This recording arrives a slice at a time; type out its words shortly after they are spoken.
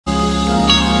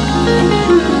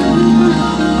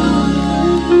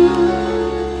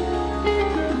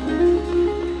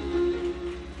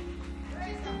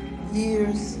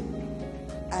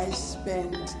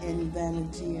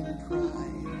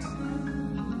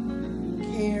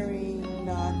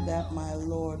that my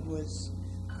Lord was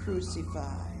crucified,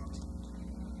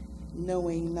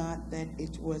 knowing not that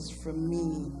it was for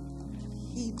me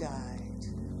he died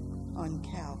on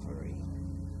Calvary.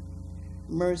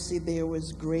 Mercy there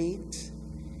was great,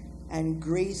 and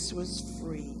grace was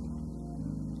free.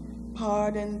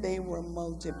 Pardon they were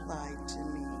multiplied to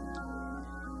me.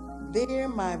 There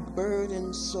my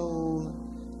burdened soul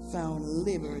found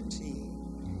liberty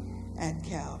at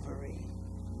Calvary.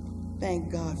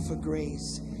 Thank God for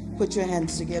grace. Put your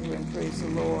hands together and praise the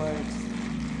Lord.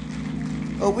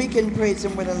 Oh, we can praise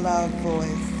him with a loud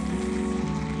voice.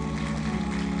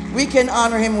 We can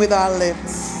honor him with our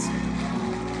lips.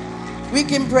 We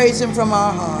can praise him from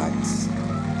our hearts.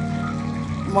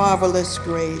 Marvelous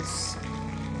grace.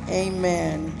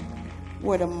 Amen.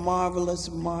 What a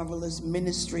marvelous, marvelous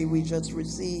ministry we just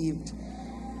received.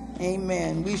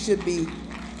 Amen. We should be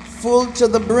full to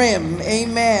the brim.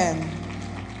 Amen.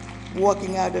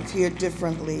 Walking out of here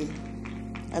differently.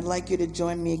 I'd like you to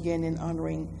join me again in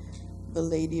honoring the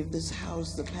lady of this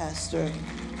house, the pastor.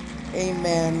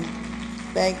 Amen.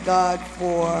 Thank God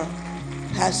for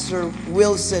Pastor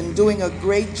Wilson doing a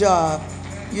great job.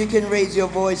 You can raise your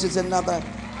voices another.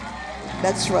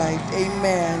 That's right.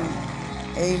 Amen.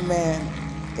 Amen.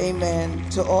 Amen.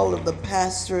 To all of the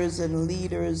pastors and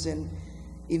leaders and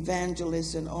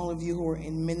evangelists and all of you who are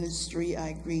in ministry,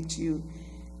 I greet you.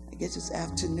 I guess it's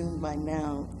afternoon by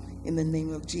now, in the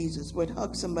name of Jesus. But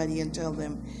hug somebody and tell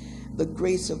them, the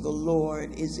grace of the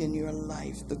Lord is in your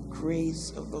life. The grace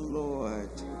of the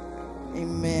Lord.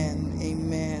 Amen.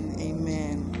 Amen.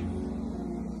 Amen.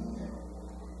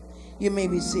 You may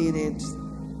be seated.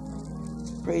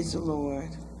 Praise the Lord.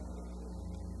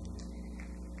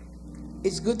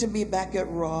 It's good to be back at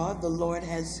Raw. The Lord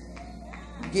has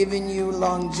given you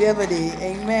longevity.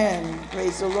 Amen.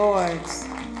 Praise the Lord.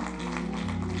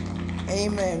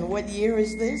 Amen. What year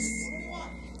is this?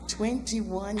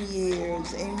 21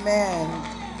 years. Amen.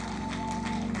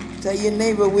 Tell your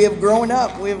neighbor, we have grown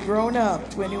up. We have grown up.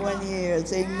 21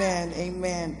 years. Amen.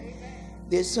 Amen.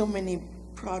 There's so many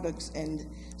products and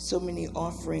so many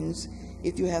offerings.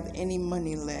 If you have any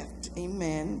money left,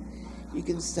 amen, you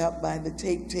can stop by the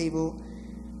tape table,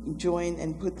 join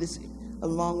and put this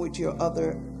along with your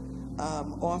other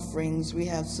offerings. We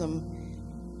have some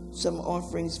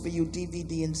offerings for you,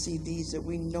 DVD and CDs that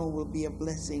we know will be a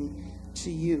blessing to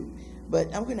you.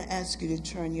 But I'm going to ask you to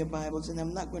turn your Bibles, and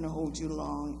I'm not going to hold you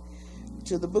long,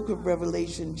 to the book of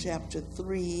Revelation chapter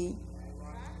 3,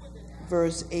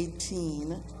 verse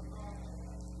 18.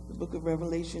 The book of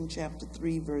Revelation chapter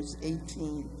 3, verse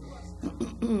 18.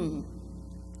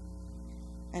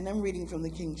 And I'm reading from the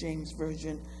King James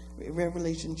Version,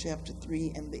 Revelation chapter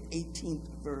 3 and the 18th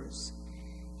verse.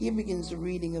 Here begins the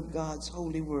reading of God's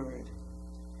holy word.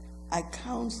 I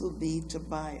counsel thee to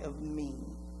buy of me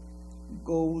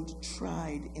gold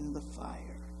tried in the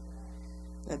fire,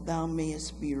 that thou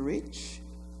mayest be rich,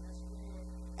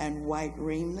 and white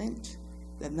raiment,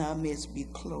 that thou mayest be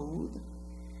clothed,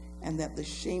 and that the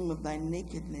shame of thy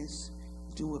nakedness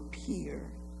do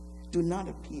not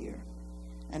appear,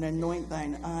 and anoint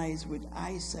thine eyes with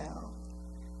eye salve,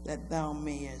 that thou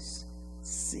mayest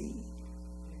see.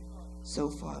 So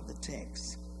far the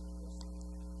text.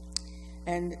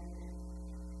 And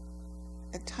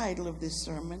a title of this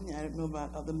sermon, I don't know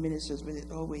about other ministers, but it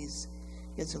always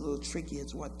gets a little tricky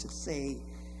as what to say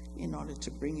in order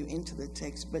to bring you into the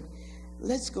text. But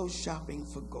let's go shopping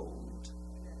for gold.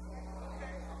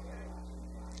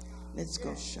 Let's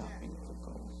go shopping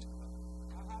for gold.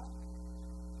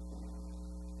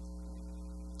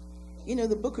 You know,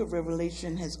 the book of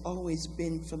Revelation has always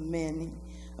been for men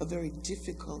a very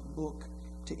difficult book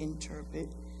to interpret,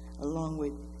 along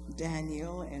with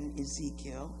Daniel and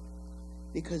Ezekiel,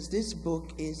 because this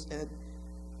book is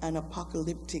an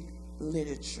apocalyptic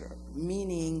literature,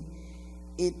 meaning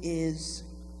it is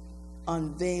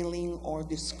unveiling or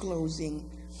disclosing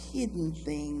hidden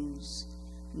things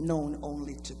known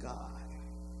only to God.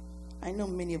 I know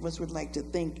many of us would like to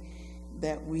think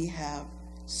that we have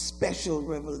special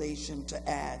revelation to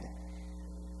add,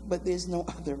 but there's no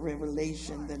other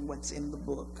revelation than what's in the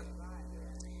book.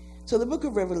 So the book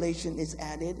of Revelation is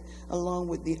added along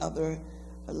with the other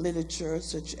literature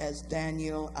such as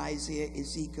Daniel, Isaiah,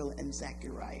 Ezekiel, and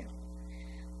Zechariah.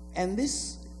 And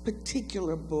this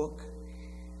particular book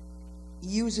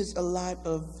uses a lot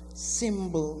of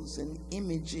symbols and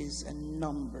images and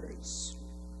numbers.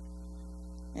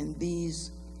 And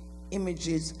these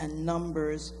images and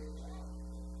numbers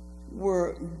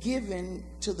were given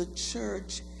to the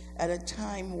church at a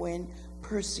time when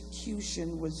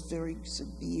persecution was very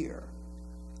severe.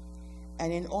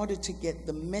 And in order to get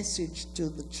the message to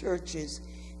the churches,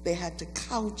 they had to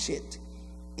couch it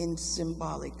in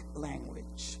symbolic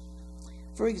language.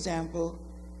 For example,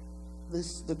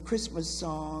 the Christmas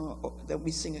song that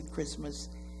we sing at Christmas,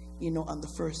 on the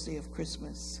first day of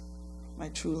Christmas, my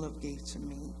true love gave to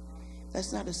me.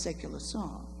 That's not a secular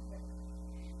song.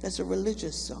 That's a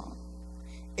religious song.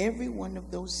 Every one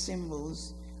of those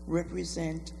symbols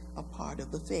represent a part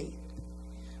of the faith.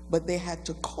 But they had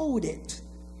to code it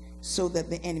so that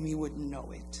the enemy wouldn't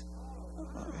know it.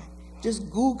 All right.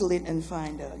 Just Google it and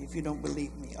find out if you don't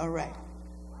believe me. All right.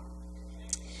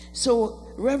 So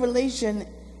Revelation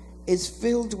is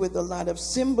filled with a lot of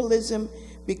symbolism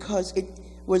because it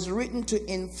was written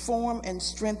to inform and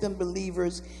strengthen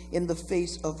believers in the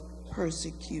face of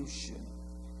persecution.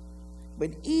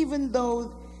 But even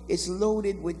though it's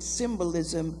loaded with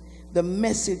symbolism, the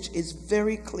message is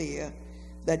very clear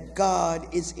that God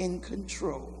is in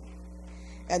control.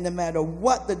 And no matter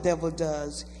what the devil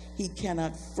does, he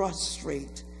cannot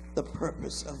frustrate the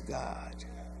purpose of God.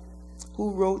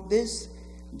 Who wrote this?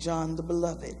 John the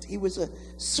Beloved. He was a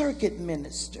circuit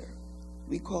minister.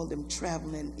 We called him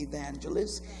traveling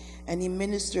evangelist. And he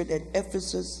ministered at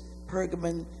Ephesus,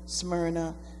 Pergamon,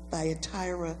 Smyrna,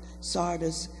 Thyatira,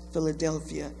 Sardis,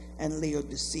 Philadelphia, and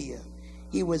Laodicea.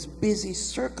 He was busy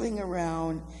circling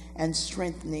around and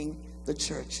strengthening the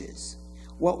churches.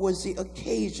 What was the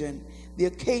occasion? The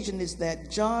occasion is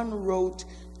that John wrote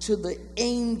to the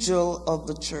angel of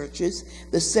the churches,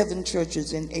 the 7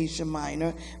 churches in Asia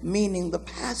Minor, meaning the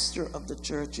pastor of the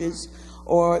churches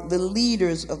or the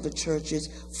leaders of the churches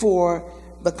for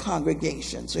the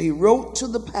congregation. So he wrote to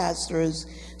the pastors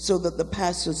so that the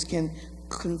pastors can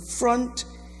confront,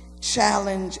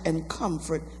 challenge, and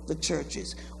comfort the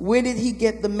churches. Where did he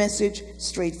get the message?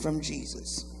 Straight from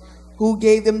Jesus. Who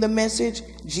gave them the message?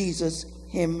 Jesus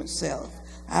himself.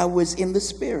 I was in the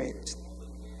Spirit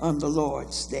on the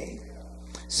Lord's day.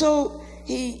 So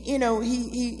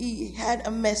he had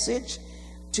a message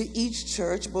to each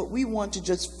church, but we want to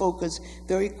just focus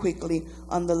very quickly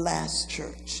on the last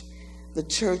church, the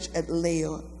church at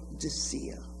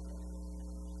Laodicea.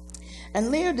 And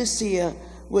Laodicea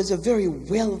was a very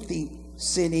wealthy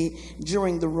city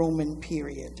during the Roman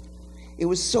period. It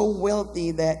was so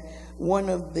wealthy that one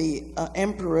of the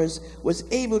emperors was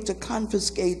able to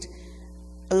confiscate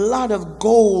a lot of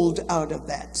gold out of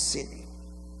that city.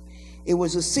 It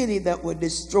was a city that was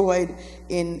destroyed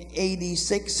in AD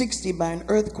 60 by an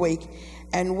earthquake.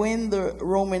 And when the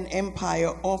Roman Empire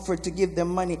offered to give them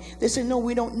money, they said, no,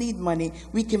 we don't need money.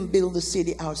 We can build the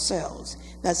city ourselves.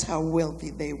 That's how wealthy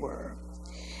they were.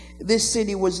 This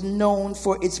city was known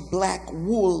for its black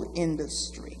wool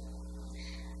industry.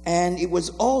 And it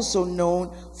was also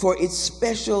known for its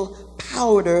special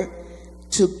powder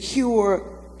to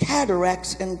cure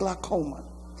cataracts and glaucoma.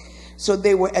 So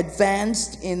they were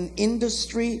advanced in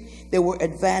industry, they were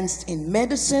advanced in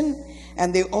medicine,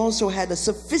 and they also had a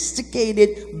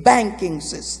sophisticated banking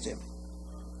system.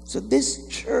 So this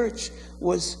church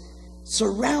was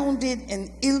surrounded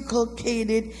and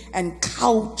inculcated and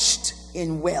couched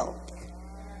in wealth,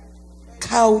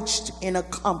 couched in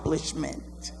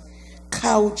accomplishment,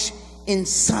 couched in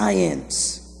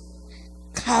science,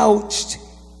 couched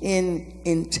in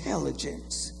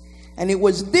intelligence. And it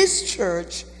was this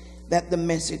church that the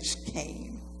message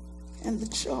came. And the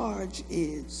charge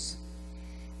is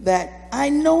that I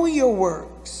know your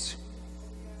works,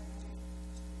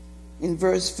 in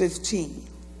verse 15,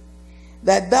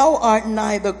 that thou art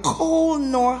neither cold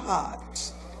nor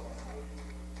hot.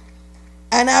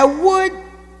 And I would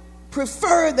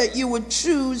prefer that you would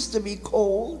choose to be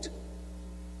cold.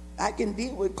 I can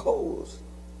deal with cold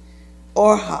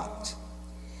or hot.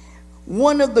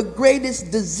 One of the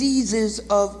greatest diseases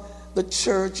of the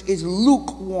church is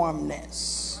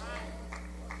lukewarmness.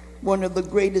 One of the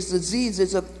greatest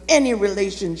diseases of any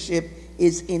relationship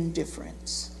is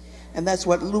indifference. And that's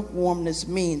what lukewarmness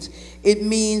means. It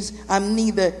means I'm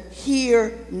neither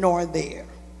here nor there.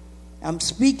 I'm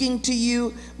speaking to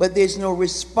you, but there's no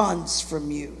response from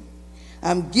you.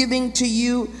 I'm giving to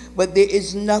you, but there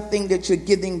is nothing that you're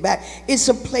giving back. It's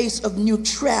a place of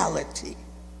neutrality.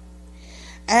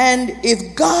 And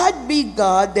if God be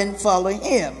God, then follow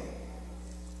him.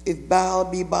 If Baal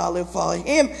be Baal, then follow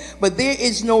him. But there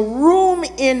is no room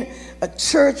in a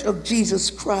church of Jesus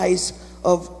Christ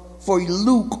for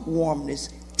lukewarmness,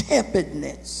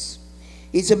 tepidness.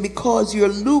 He said, because you're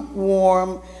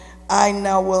lukewarm, I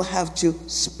now will have to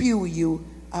spew you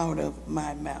out of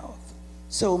my mouth.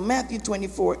 So Matthew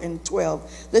 24:12.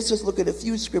 Let's just look at a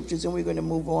few scriptures and we're going to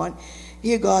move on.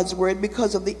 Hear God's word.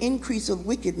 Because of the increase of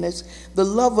wickedness, the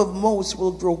love of most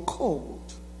will grow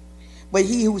cold. But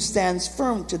he who stands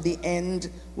firm to the end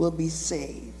will be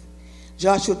saved.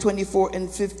 Joshua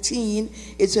 24:15,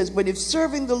 it says, but if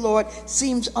serving the Lord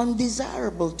seems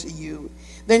undesirable to you,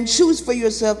 then choose for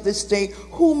yourself this day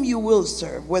whom you will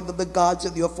serve, whether the gods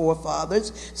of your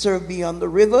forefathers served beyond the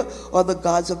river, or the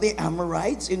gods of the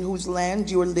Amorites in whose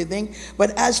land you are living.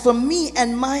 But as for me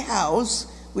and my house,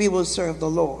 we will serve the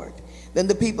Lord. Then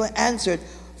the people answered,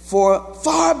 for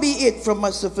far be it from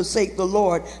us to forsake the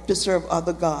Lord to serve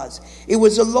other gods. It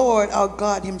was the Lord our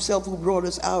God himself who brought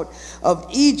us out of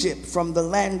Egypt from the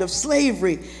land of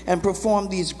slavery and performed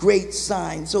these great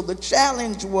signs. So the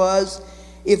challenge was,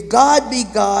 if God be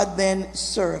God, then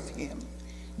serve him.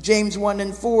 James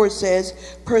 1:4 says,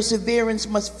 perseverance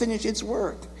must finish its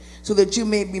work, so that you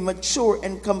may be mature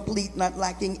and complete, not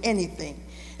lacking anything.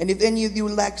 And if any of you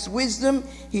lacks wisdom,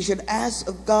 he should ask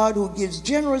of God, who gives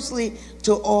generously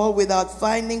to all without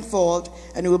finding fault,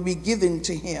 and it will be given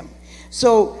to him.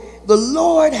 So the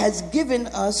Lord has given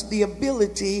us the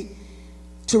ability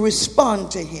to respond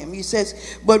to him. He says,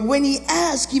 but when he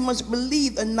asks, he must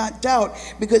believe and not doubt,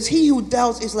 because he who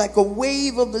doubts is like a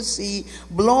wave of the sea,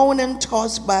 blown and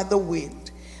tossed by the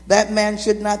wind. That man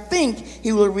should not think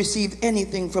he will receive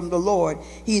anything from the Lord.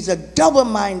 He's a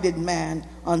double-minded man,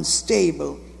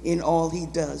 unstable in all he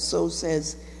does. So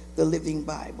says the Living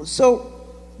Bible. So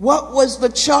what was the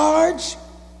charge?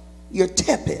 You're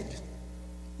tepid,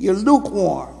 you're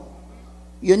lukewarm,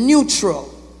 you're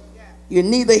neutral, you're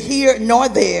neither here nor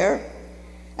there,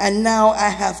 and now I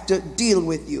have to deal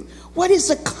with you. What is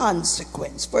the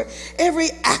consequence? For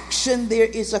every action there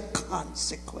is a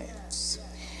consequence.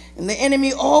 And the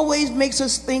enemy always makes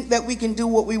us think that we can do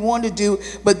what we want to do,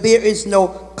 but there is no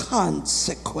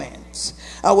consequence.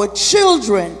 Our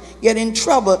children get in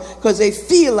trouble because they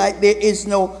feel like there is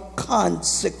no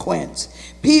consequence.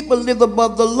 People live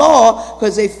above the law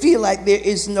because they feel like there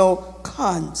is no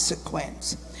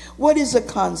consequence. What is the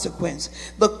consequence?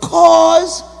 The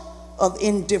cause of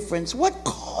indifference. What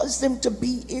caused them to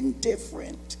be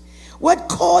indifferent? What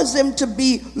caused them to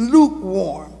be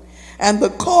lukewarm? And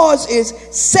the cause is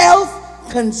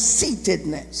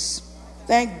self-conceitedness.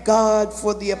 Thank God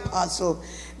for the apostle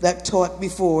that taught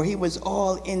before. He was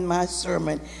all in my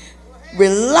sermon.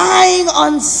 Relying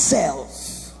on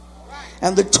self.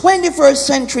 And the 21st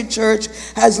century church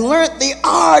has learned the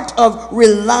art of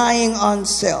relying on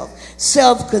self.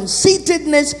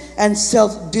 Self-conceitedness and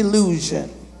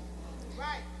self-delusion.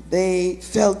 They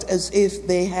felt as if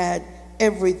they had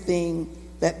everything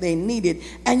that they needed.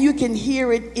 And you can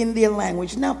hear it in their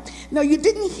language. Now, you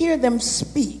didn't hear them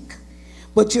speak,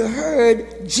 but you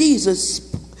heard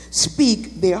Jesus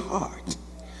speak their heart.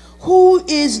 Who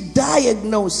is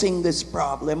diagnosing this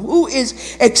problem? Who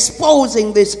is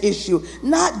exposing this issue?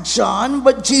 Not John,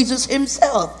 but Jesus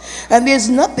himself. And there's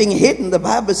nothing hidden. The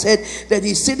Bible said that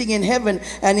he's sitting in heaven,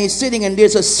 and he's sitting and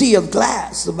there's a sea of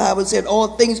glass. The Bible said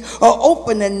all things are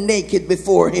open and naked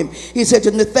before him. He said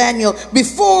to Nathanael,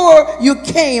 before you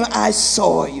came, I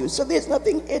saw you. So there's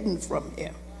nothing hidden from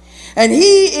him. And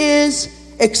he is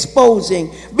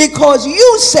exposing, because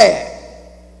you said,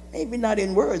 maybe not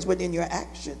in words, but in your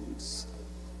actions.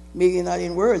 Maybe not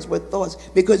in words, but thoughts.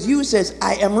 Because you says,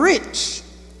 I am rich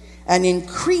and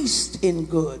increased in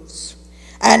goods,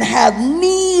 and have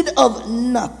need of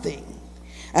nothing,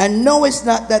 and knowest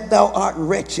not that thou art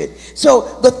wretched.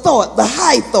 So the thought, the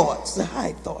high thoughts, the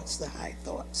high thoughts, the high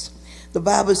thoughts. The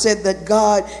Bible said that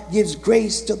God gives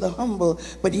grace to the humble,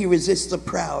 but he resists the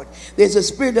proud. There's a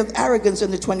spirit of arrogance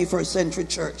in the 21st century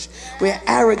church. We're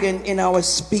arrogant in our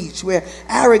speech. We're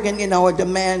arrogant in our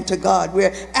demand to God.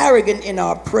 We're arrogant in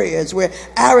our prayers. We're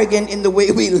arrogant in the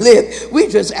way we live. We're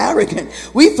just arrogant.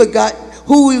 We forgot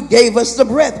who gave us the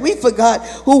breath. We forgot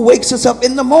who wakes us up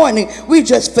in the morning. We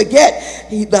just forget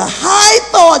the high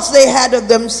thoughts they had of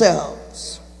themselves.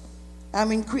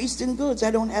 I'm increased in goods.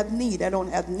 I don't have need. I don't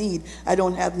have need. I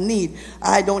don't have need.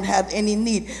 I don't have any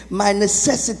need. My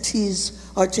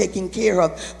necessities are taken care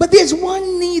of. But there's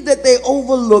one need that they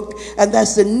overlooked, and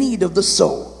that's the need of the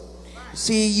soul.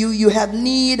 See, you have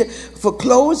need for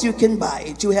clothes, you can buy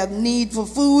it. You have need for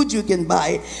food, you can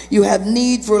buy it. You have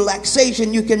need for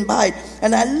relaxation, you can buy it.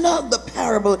 And I love the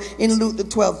parable in Luke the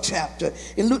 12th chapter.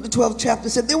 In Luke the 12th chapter,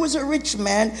 said there was a rich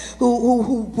man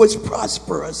who was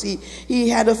prosperous. He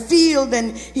had a field,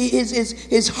 and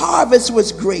his harvest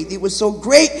was great. It was so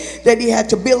great that he had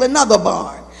to build another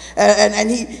barn.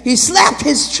 And he slapped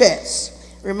his chest.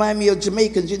 Remind me of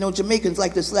Jamaicans. You know, Jamaicans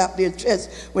like to slap their chest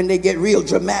when they get real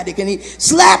dramatic. And he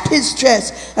slapped his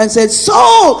chest and said,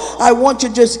 soul, I want you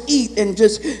to just eat and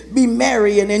just be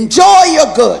merry and enjoy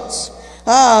your goods.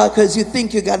 Because you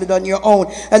think you got it on your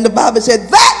own. And the Bible said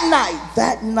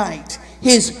that night,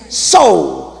 his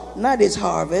soul, not his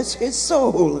harvest, his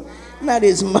soul Not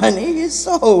his money, his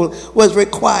soul was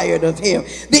required of him.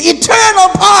 The eternal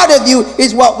part of you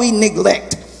is what we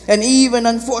neglect. And even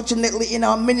unfortunately in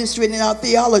our ministry and in our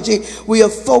theology, we are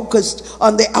focused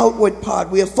on the outward part.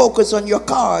 We are focused on your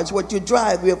cars, what you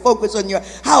drive. We are focused on your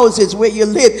houses, where you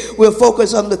live. We're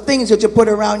focused on the things that you put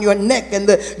around your neck and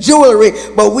the jewelry.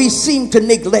 But we seem to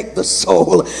neglect the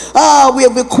soul. We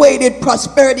have equated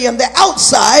prosperity on the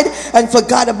outside and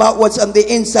forgot about what's on the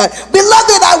inside.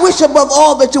 Beloved, I wish above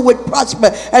all that you would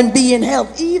prosper and be in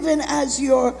health, even as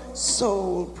your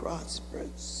soul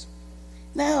prospers.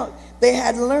 Now, they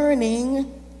had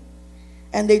learning,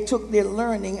 and they took their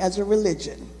learning as a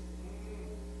religion.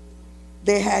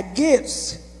 They had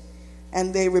gifts,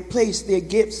 and they replaced their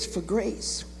gifts for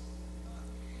grace.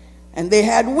 And they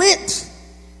had wit,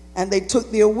 and they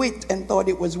took their wit and thought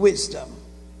it was wisdom.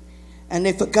 And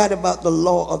they forgot about the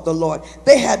law of the Lord.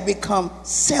 They had become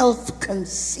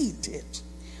self-conceited,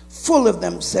 full of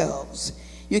themselves.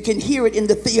 You can hear it in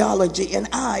the theology, and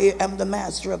I am the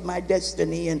master of my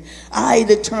destiny, and I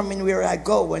determine where I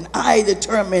go, and I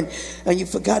determine, and you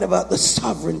forgot about the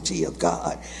sovereignty of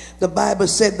God. The Bible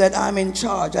said that I'm in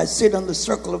charge. I sit on the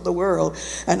circle of the world,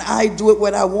 and I do it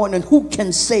what I want, and who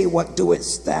can say, what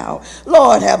doest thou?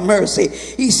 Lord have mercy.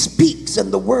 He speaks,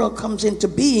 and the world comes into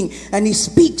being, and he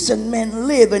speaks, and men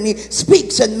live, and he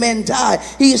speaks, and men die.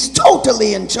 He is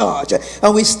totally in charge,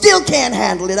 and we still can't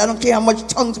handle it. I don't care how much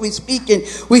tongues we speak in.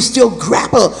 We still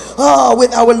grapple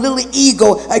with our little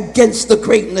ego against the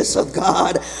greatness of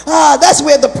God. That's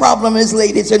where the problem is,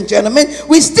 ladies and gentlemen.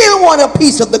 We still want a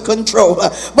piece of the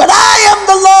controller. But I am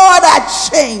the Lord, I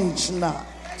change not.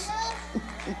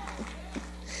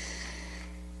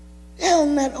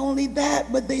 And not only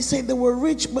that, but they say they were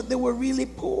rich, but they were really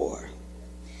poor.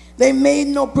 They made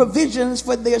no provisions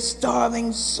for their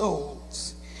starving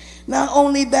souls. Not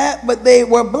only that, but they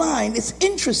were blind. It's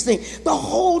interesting. The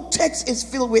whole text is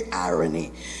filled with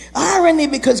irony. Irony,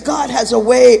 because God has a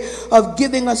way of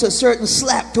giving us a certain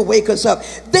slap to wake us up.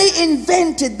 They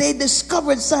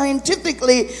discovered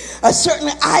scientifically a certain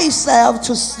eye salve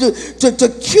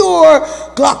to cure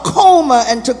glaucoma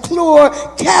and to cure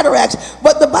cataracts.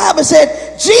 But the Bible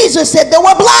said, Jesus said they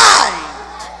were blind.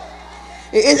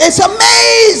 It's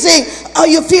amazing how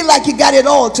you feel like you got it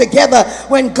all together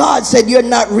when God said you're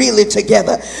not really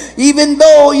together. Even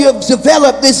though you've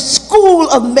developed this school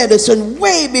of medicine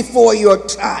way before your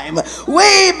time,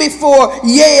 way before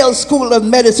Yale School of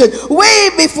Medicine, way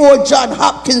before Johns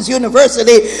Hopkins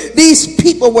University, these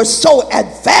people were so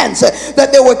advanced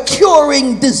that they were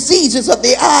curing diseases of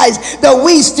the eyes that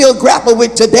we still grapple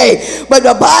with today. But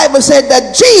the Bible said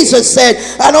that Jesus said,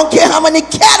 I don't care how many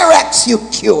cataracts you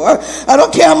cure, I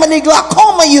don't care how many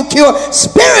glaucoma you cure,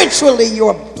 spiritually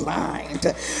you're blind.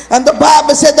 And the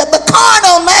Bible said that the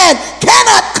carnal man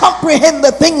cannot comprehend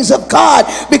the things of God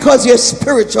because you're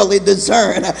spiritually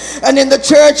discerned. And in the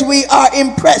church we are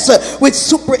impressed with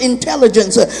super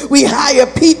intelligence. We hire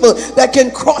people that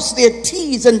can cross their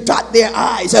T's and dot their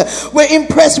I's. We're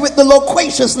impressed with the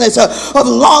loquaciousness of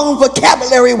long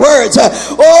vocabulary words.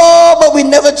 But we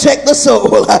never check the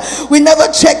soul. We never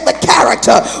check the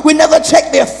character. We never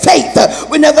check their faith.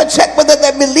 We never check whether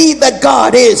they believe that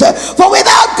God is. For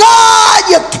without God,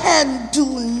 you can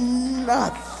do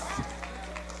nothing.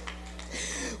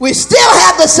 We still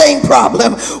have the same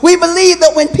problem. We believe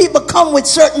that when people come with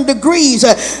certain degrees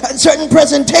and certain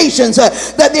presentations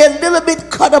that they're a little bit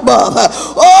cut above.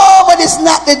 But it's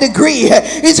not the degree.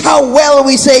 It's how well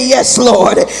we say yes,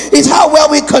 Lord. It's how well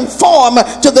we conform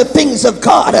to the things of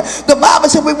God. The Bible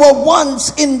said we were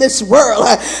once in this world,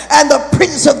 and the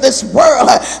prince of this world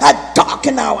had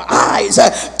darkened our eyes,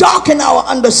 darkened our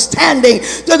understanding,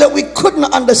 so that we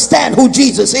couldn't understand who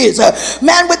Jesus is.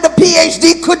 Man with the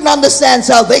PhD couldn't understand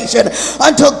salvation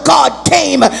until God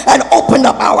came and opened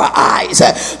up our eyes.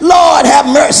 Lord have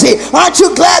mercy. Aren't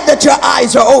you glad that your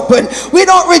eyes are open? We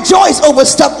don't rejoice over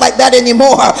stuff like that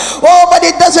anymore. But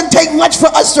it doesn't take much for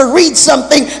us to read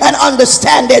something and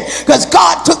understand it, because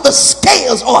God took the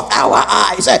scales off our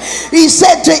eyes. He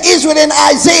said to Israel in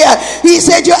Isaiah, he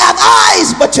said, you have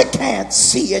eyes but you can't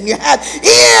see, and you have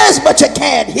ears but you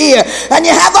can't hear, and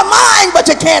you have a mind but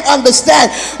you can't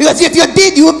understand, because if you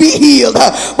did, you would be healed.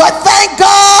 But thank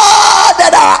God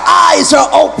that our eyes are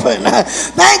open.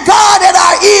 Thank God that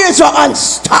our ears are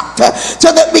unstopped,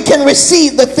 so that we can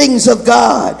receive the things of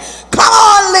God. Come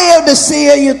on,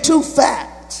 Laodicea, you're too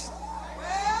fat,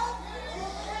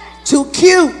 too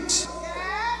cute,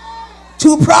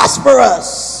 too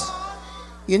prosperous.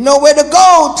 You know where to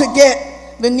go to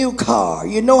get the new car.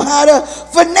 You know how to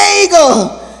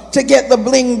finagle to get the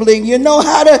bling bling. You know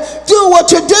how to do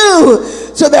what you do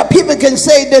so that people can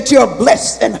say that you're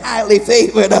blessed and highly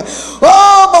favored.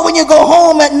 Oh, but when you go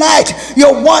home at night,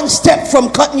 you're one step from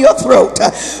cutting your throat.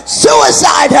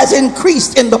 Suicide has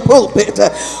increased in the pulpit.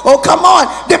 Oh, come on.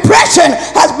 Depression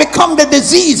has become the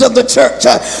disease of the church.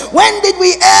 When did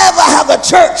we ever have a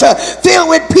church filled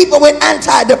with people with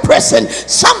antidepressant?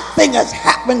 Something has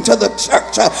happened to the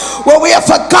church where we have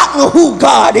forgotten who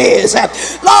God is.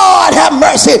 Lord have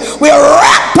mercy. We're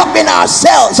wrapped up in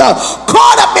ourselves,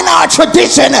 caught up in our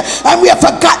tradition, and we have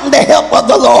forgotten the help of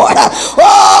the Lord.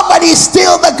 Oh, but he's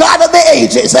still the God of the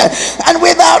ages, and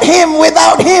without him,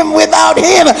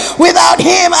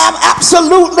 I'm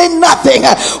absolutely nothing.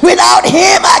 Without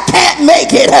him, I can't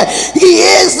make it. He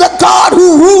is the God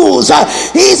who rules.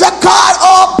 He's a God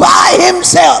all by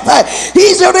himself.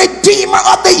 He's a redeemer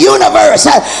of the universe,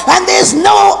 and there's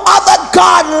no other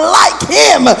God like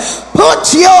him.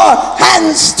 Put your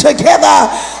hands together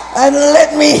and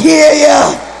let me hear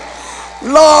you.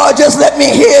 Lord, just let me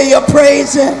hear you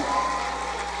praising.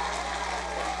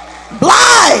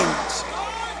 Blind.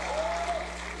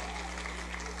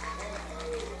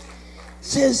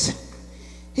 Says,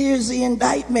 here's the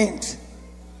indictment.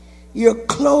 You're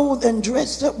clothed and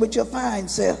dressed up with your fine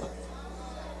self,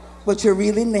 but you're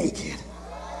really naked.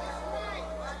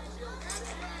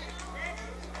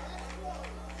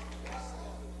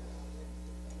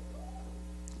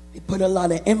 They put a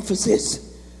lot of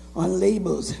emphasis on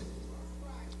labels.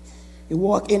 You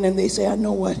walk in and they say, I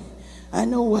know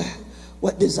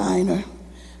what designer,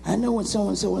 I know what so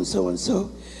and so and so and so.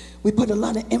 We put a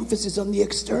lot of emphasis on the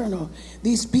external.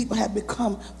 These people had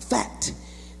become fat.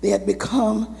 They had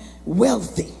become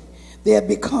wealthy. They had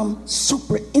become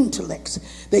super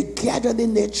intellects. They gathered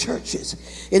in their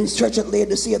churches. In church at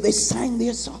Laodicea, they sang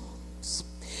their songs.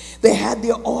 They had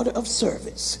their order of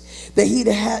service. They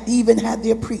even had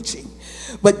their preaching.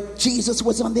 But Jesus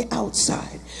was on the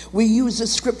outside. We use the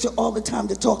scripture all the time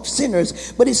to talk to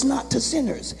sinners, but it's not to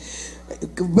sinners.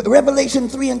 Revelation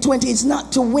 3:20 is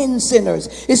not to win sinners.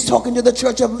 It's talking to the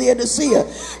church of Laodicea.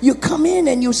 You come in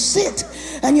and you sit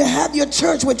and you have your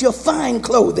church with your fine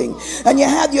clothing, and you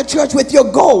have your church with your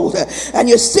gold, and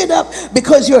you sit up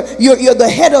because you're the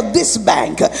head of this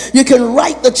bank. You can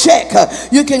write the check.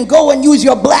 You can go and use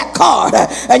your black card,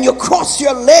 and you cross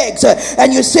your legs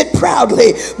and you sit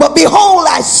proudly. But behold,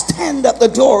 I stand at the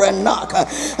door and knock,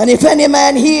 and if any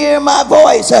man hear my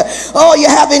voice, oh, you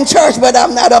have in church, but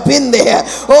I'm not up in there.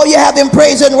 Oh, you have in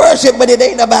praise and worship, but it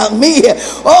ain't about me.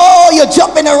 Oh, you're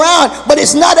jumping around, but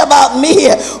it's not about me.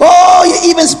 Oh, you're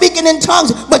even speaking in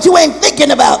tongues, but you ain't thinking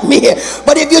about me.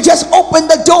 But if you just open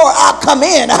the door, I'll come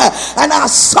in and I'll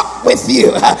sup with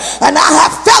you, and I'll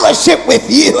have fellowship with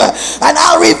you, and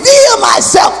I'll reveal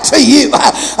myself to you,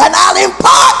 and I'll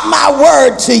impart my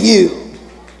word to you.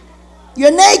 You're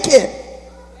naked.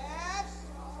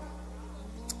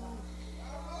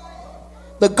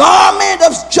 The garment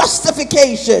of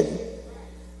justification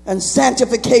and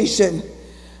sanctification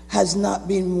has not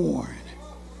been worn.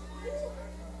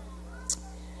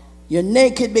 You're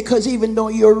naked because even though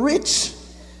you're rich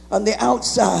on the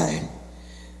outside,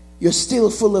 you're still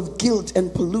full of guilt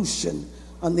and pollution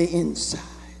on the inside.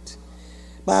 The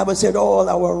Bible said all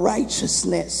our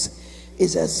righteousness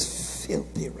is as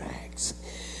filthy rags.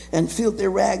 And filthy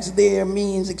rags there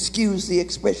means, excuse the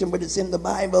expression, but it's in the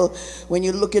Bible. When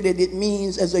you look at it, it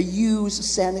means as a used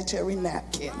sanitary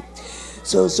napkin.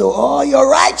 So all your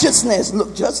righteousness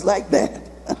look just like that.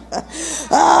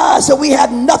 So we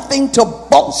have nothing to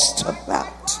boast about.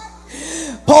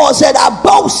 Paul said, I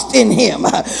boast in him.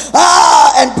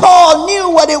 And Paul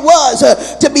knew what it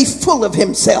was to be full of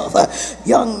himself.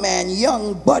 Young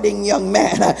budding young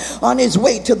man on his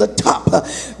way to the top,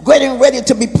 getting ready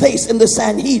to be placed in the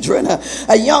Sanhedrin.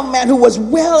 A young man who was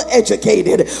well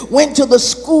educated, went to the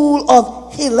school of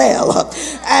Hillel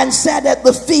and sat at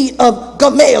the feet of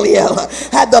Gamaliel,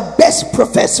 had the best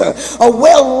professor, a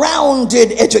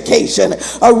well-rounded education,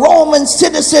 a Roman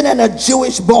citizen and a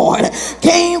Jewish born,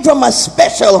 came from a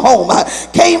special home,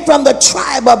 came from the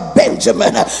tribe of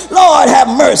Benjamin. Lord have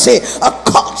mercy, a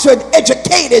cultured,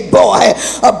 educated boy,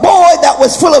 a boy that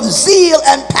was full of zeal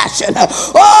and passion.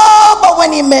 Oh, but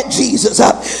when he met Jesus,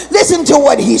 listen to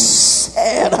what he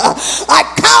said. I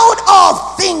count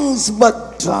all things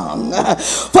but tongue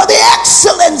for the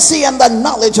excellency and the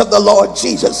knowledge of the Lord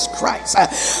Jesus Christ.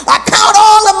 I count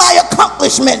all of my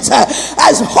accomplishments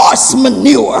as horse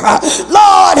manure.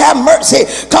 Lord have mercy,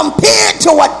 compared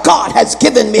to what God has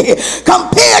given me,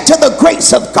 compared to the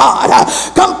grace of God,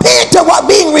 compared to what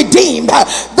being redeemed,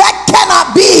 that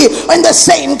cannot be in the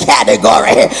same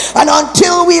category. And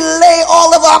until we lay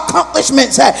all of our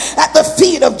accomplishments at the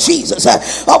feet of Jesus,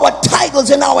 our titles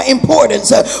and our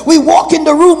importance, we walk in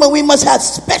the room and we must have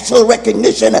special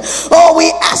recognition. Oh,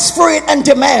 we ask for it and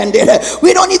demand it.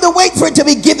 We don't even wait for it to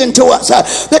be given to us.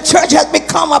 The church has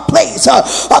become a place of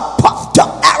puffed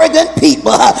up, arrogant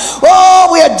people. Oh,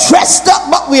 we are dressed up,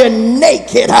 but we are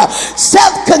naked,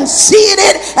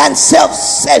 self-conceited and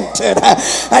self-centered.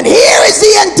 And here is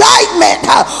the indictment.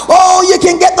 Oh, you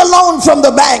can get the loan from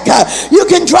the bank. You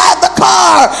can drive the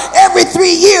car. Every 3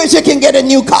 years you can get a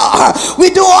new car. We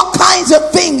do all kinds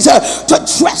of things to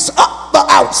dress up the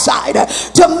outside,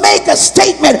 to make a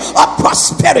statement of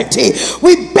prosperity.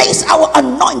 We base our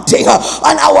anointing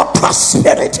on our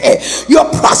prosperity. You're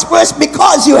prosperous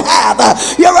because you have,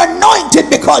 you're anointed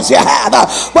because you have,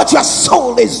 but your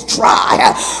soul is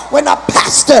dry. When a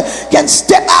pastor can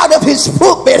step out of his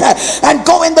pulpit and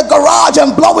go in the garage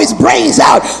and blow his brains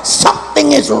out,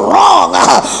 something is wrong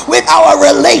with our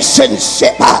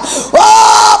relationship.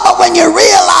 Oh, but when you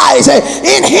realize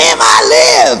in him I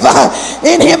live,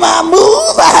 in him I move,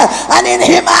 and in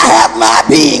him I have my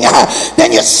being,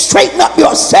 then you straighten up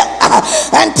yourself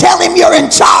and tell him you're in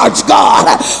charge.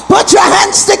 God, put your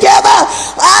hands together.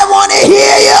 I want to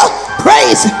hear you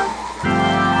praise.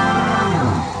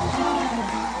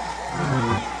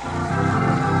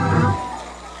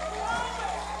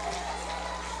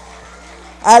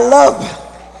 I love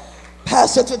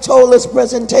Pastor Totola's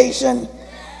presentation.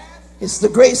 It's the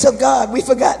grace of God. We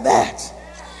forgot that.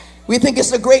 We think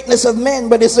it's the greatness of men,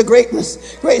 but it's the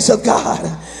grace of God.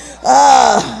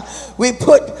 We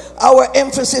put our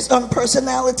emphasis on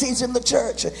personalities in the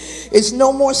church. It's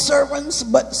no more servants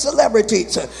but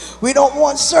celebrities. We don't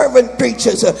want servant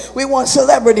preachers. We want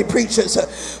celebrity preachers.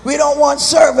 We don't want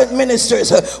servant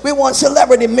ministers. We want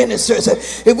celebrity ministers.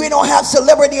 If we don't have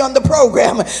celebrity on the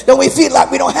program, then we feel like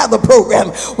we don't have the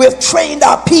program. We've trained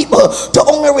our people to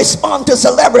only respond to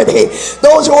celebrity.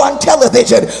 Those who are on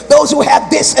television, those who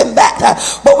have this and that.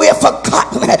 But we have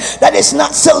forgotten that it's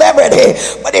not celebrity,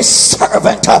 but it's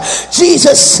servant.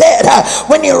 Jesus said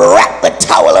when he wrapped the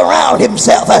towel around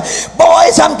himself,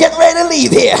 boys, I'm getting ready to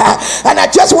leave here, and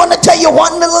I just want to tell you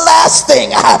one little last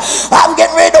thing. I'm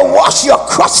getting ready to wash your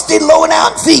crusty low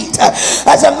down feet.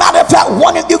 As a matter of fact,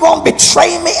 one of you going to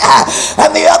betray me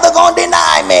and the other going to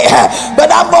deny me, but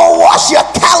I'm going to wash your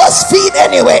callous feet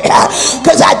anyway,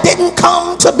 because I didn't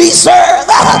come to be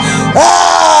served,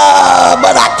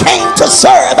 but I came to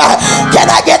serve.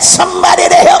 Can I get somebody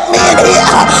to help me in here?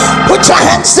 Put your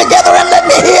hands together and let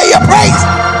me hear your praise.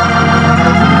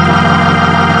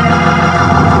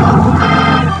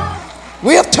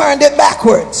 We have turned it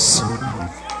backwards.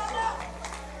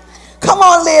 Come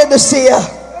on, Laodicea.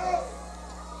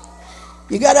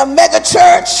 You got a mega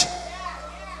church,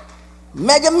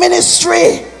 mega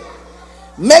ministry,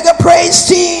 mega praise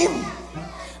team,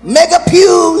 mega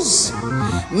pews,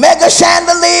 mega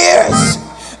chandeliers,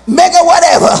 mega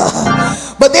whatever,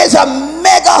 but there's a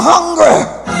mega hunger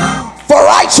for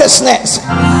righteousness.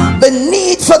 The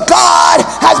need for God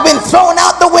has been thrown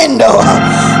out the window.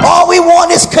 All we want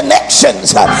is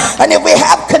connections, and if we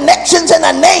have connections and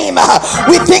a name,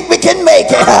 we think we can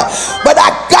make it. But I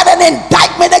got an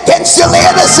indictment against you,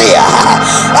 Laodicea.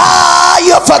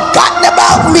 You've forgotten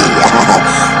about me.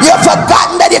 You've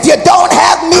forgotten that if you don't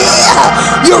have me,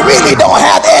 you really don't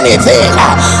have anything.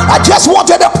 I just want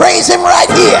you to praise him right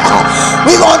here.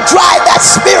 We're going to drive that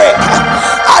spirit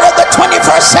out of the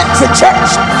 21st century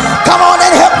church. Come on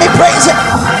and help me praise him.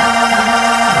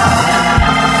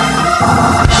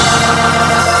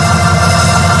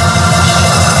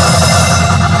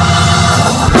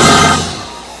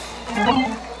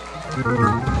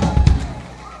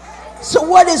 So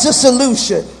what is a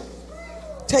solution?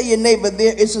 Tell your neighbor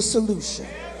there is a solution.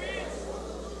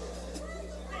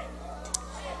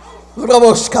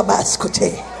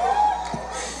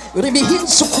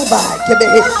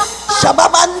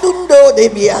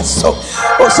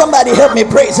 Or somebody help me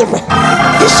praise him.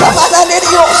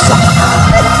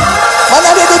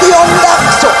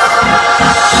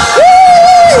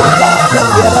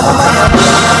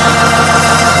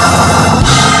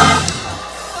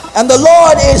 And the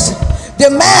Lord is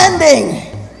demanding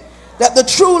that the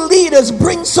true leaders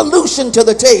bring solution to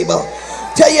the table.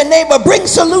 Tell your neighbor, bring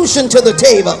solution to the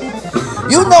table.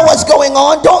 You know what's going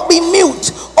on. Don't be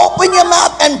mute. Open your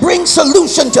mouth and bring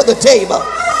solution to the table.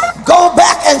 Go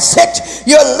back and set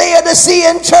your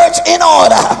Laodicean church in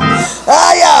order.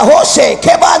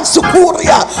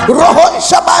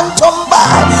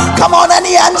 Come on,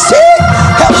 Aniansi.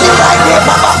 Help me right here,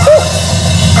 Mama.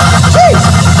 Jeez.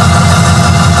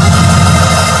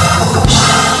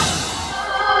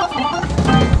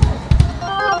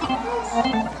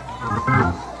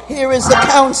 Here is the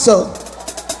counsel.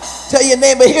 Tell your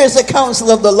neighbor, here's the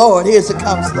counsel of the Lord. Here's the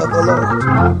counsel of the Lord.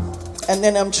 And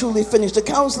then I'm truly finished. The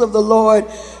counsel of the Lord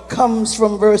comes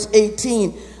from verse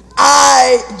 18.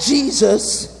 I,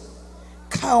 Jesus,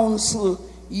 counsel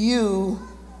you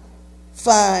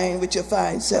fine with your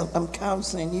fine self. I'm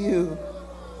counseling you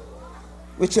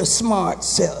with your smart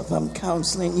self. I'm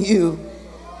counseling you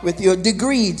with your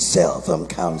degreed self. I'm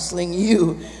counseling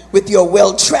you with your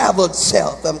well-traveled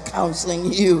self. I'm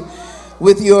counseling you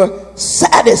with your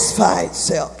satisfied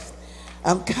self.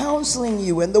 I'm counseling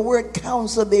you, and the word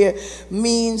counsel there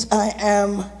means I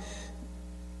am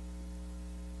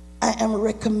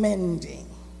recommending.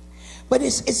 But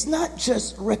it's not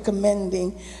just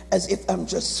recommending as if I'm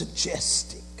just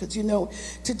suggesting. Because you know,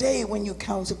 today when you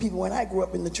counsel people, when I grew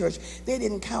up in the church, they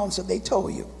didn't counsel, they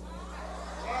told you.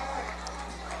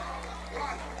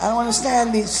 I don't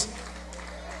understand these,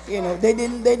 you know,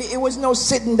 it was no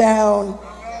sitting down. You know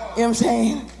what I'm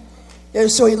saying? They'll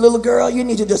show you, little girl, you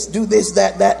need to just do this,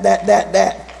 that.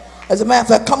 As a matter of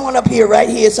fact, come on up here, right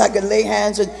here, so I can lay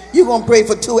hands, and you're going to pray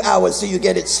for 2 hours so you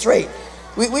get it straight.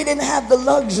 We didn't have the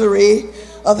luxury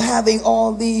of having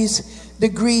all these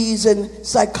degrees in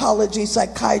psychology,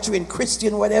 psychiatry, and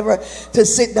Christian, whatever, to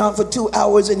sit down for 2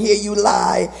 hours and hear you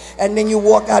lie, and then you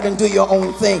walk out and do your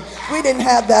own thing. We didn't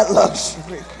have that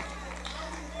luxury.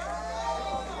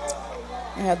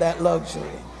 We had that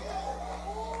luxury.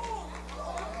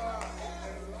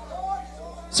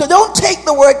 So don't take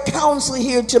the word counsel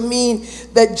here to mean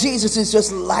that Jesus is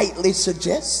just lightly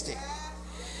suggesting.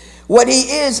 What he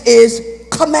is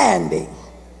commanding.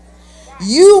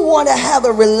 You want to have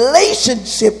a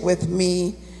relationship with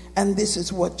me, and this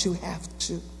is what you have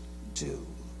to do.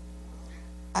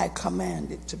 I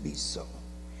command it to be so.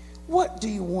 What do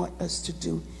you want us to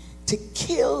do to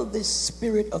kill this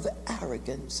spirit of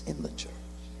arrogance in the church?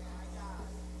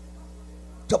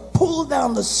 To pull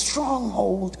down the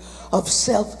stronghold of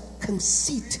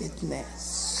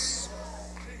self-conceitedness.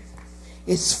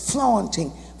 It's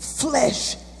flaunting.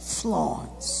 Flesh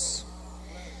flaunts.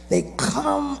 They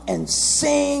come and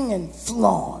sing and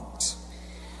flaunt.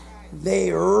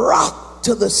 They rock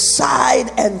to the side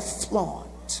and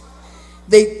flaunt.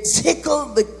 They tickle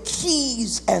the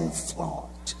keys and flaunt.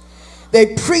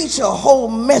 They preach a whole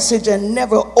message and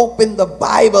never open the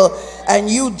Bible, and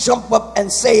you jump up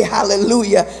and say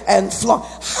hallelujah and flaunt.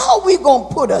 How are we going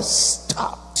to put a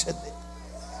stop to this?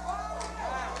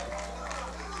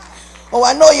 Oh,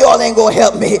 I know you all ain't going to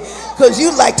help me because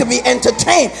you like to be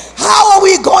entertained. How are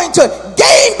we going to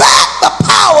gain back the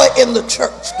power in the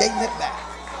church? Gain it back.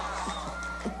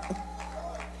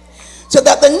 So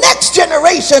that the next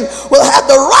generation will have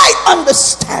the right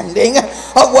understanding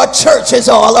of what church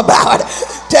is all about.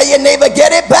 Tell your neighbor,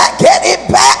 get it back, get it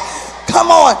back.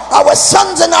 Come on, our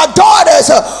sons and our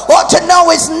daughters ought to know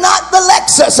it's not the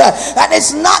Lexus and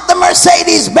it's not the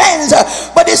Mercedes-Benz,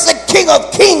 but it's the King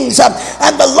of Kings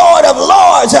and the Lord of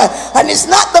Lords, and it's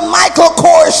not the Michael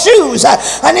Kors shoes,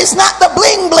 and it's not the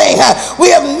bling bling.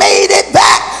 We have made it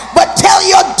back. But tell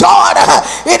your daughter,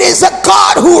 it is a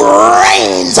God who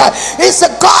reigns. It's a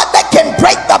God that can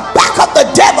break the back of the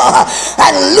devil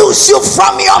and loose you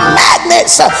from your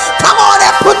madness. Come on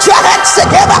and put your hands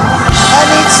together. I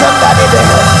need somebody to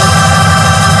help.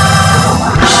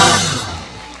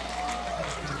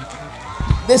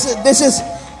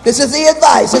 This is the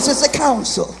advice. This is the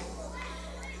counsel.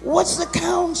 What's the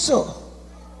counsel?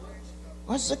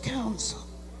 What's the counsel?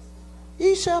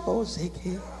 Lord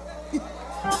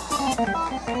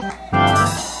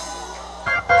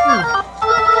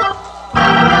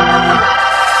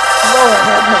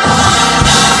have mercy.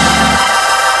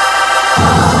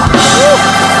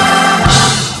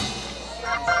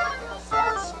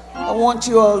 I want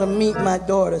you all to meet my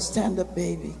daughter. Stand up,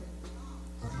 baby.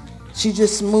 She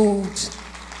just moved.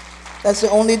 That's the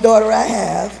only daughter I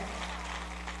have.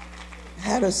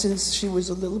 Had her since she was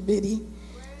a little bitty,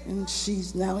 and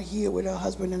she's now here with her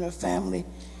husband and her family.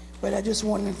 But I just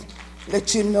want to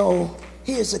let you know,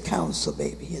 here's a counsel,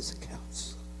 baby. Here's a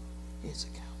counsel. Here's a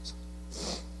counsel.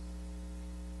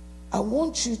 I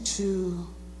want you to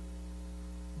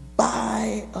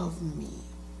buy of me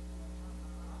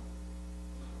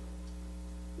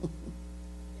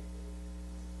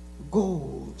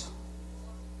gold,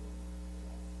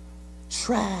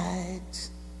 tried.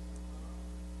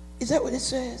 Is that what it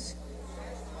says?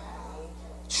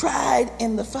 tried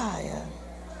in the fire,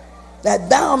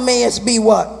 that thou mayest be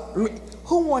what?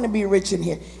 Who want to be rich in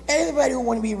here? Everybody who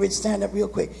want to be rich, stand up real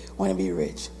quick. Want to be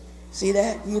rich? See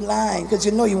that? You lying because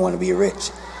you know you want to be rich.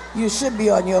 You should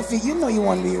be on your feet. You know you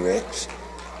want to be rich.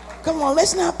 Come on,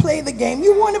 let's not play the game.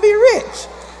 You want to be rich.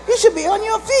 You should be on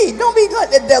your feet. Don't be like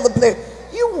the devil player.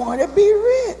 You want to be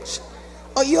rich.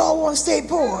 Or you all want to stay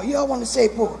poor. You all want to stay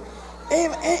poor.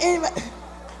 Anybody?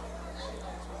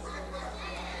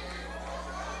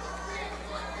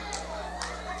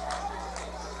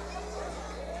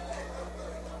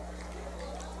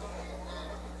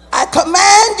 I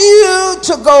command you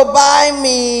to go buy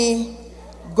me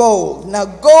gold. Now,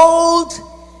 gold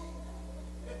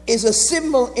is a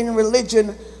symbol in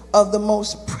religion of the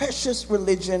most precious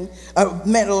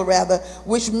metal rather,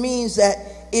 which means that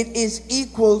it is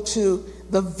equal to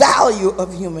the value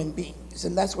of human beings.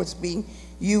 And that's what's being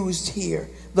used here.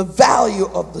 The value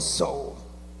of the soul.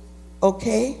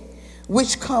 Okay?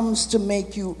 Which comes to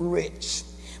make you rich.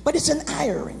 But it's an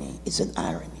irony. It's an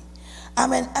irony.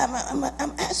 I'm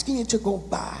asking you to go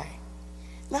buy.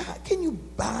 Now, how can you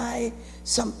buy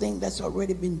something that's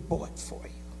already been bought for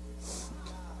you?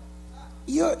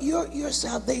 Your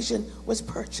salvation was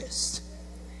purchased.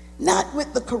 Not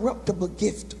with the corruptible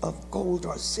gift of gold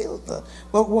or silver,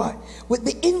 but what? With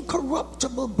the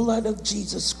incorruptible blood of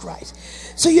Jesus Christ.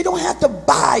 So you don't have to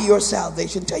buy your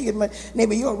salvation. Tell your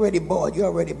neighbor, you're already bought. You're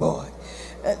already bought.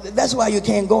 That's why you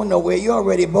can't go nowhere. You're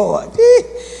already bought.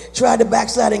 Try to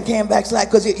backslide and can't backslide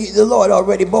because the Lord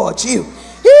already bought you.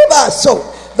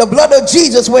 So the blood of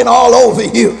Jesus went all over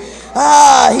you.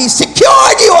 He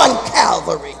secured you on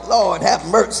Calvary. Lord have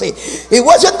mercy. It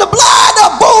wasn't the blood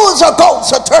of bulls or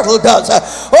goats or turtle doves.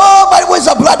 But it was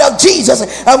the blood of Jesus.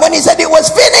 And when he said it was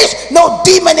finished, no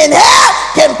demon in hell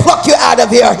can pluck you out of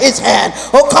his hand.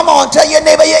 Oh, come on, tell your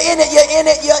neighbor, you're in it, you're in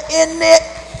it, you're in it.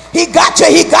 He got you,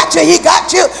 he got you, he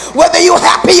got you. Whether you're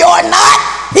happy or not,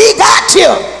 he got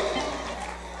you.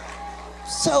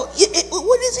 So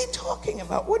what is he talking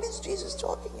about? What is Jesus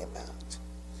talking about?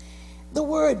 The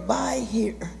word buy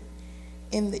here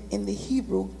in the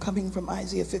Hebrew, coming from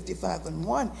Isaiah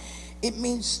 55:1, it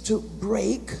means to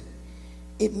break.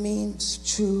 It means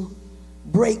to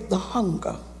break the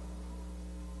hunger.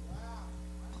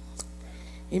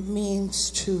 It means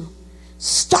to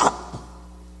stop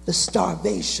the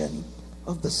starvation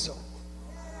of the soul.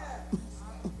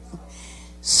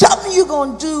 Something you're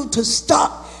going to do to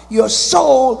stop your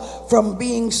soul from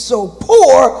being so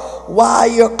poor while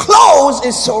your clothes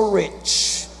is so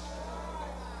rich.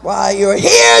 While your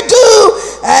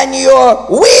hairdo and your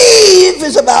weave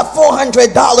is about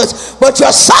 $400, but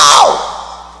your soul,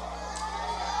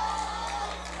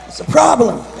 it's a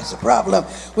problem. It's a problem.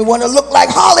 We want to look like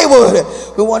Hollywood.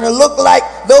 We want to look like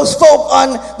those folk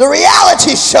on the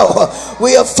reality show.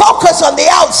 We are focused on the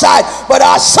outside, but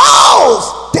our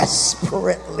souls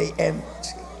desperately empty.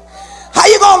 How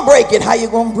you gonna break it? How you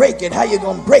gonna break it? How you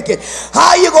gonna break it?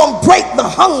 How you gonna break the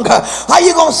hunger? How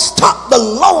you gonna stop the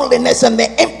loneliness and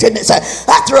the emptiness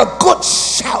after a good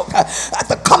shout,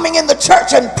 after coming in the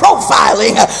church and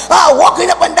profiling,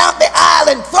 walking up and down the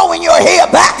aisle and throwing your hair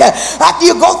back, after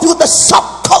you go through the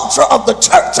subculture of the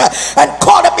church and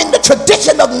caught up in the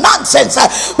tradition of nonsense,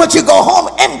 but you go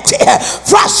home empty,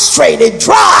 frustrated,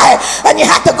 dry, and you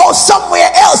have to go somewhere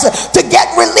else to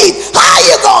get relief. How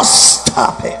you gonna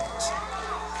stop it?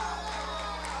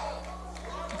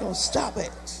 Don't stop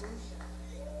it.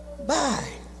 Buy.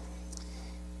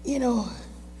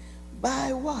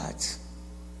 Buy what?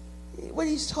 What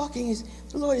he's talking is,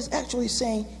 the Lord is actually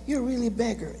saying, you're really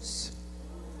beggars.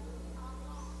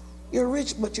 You're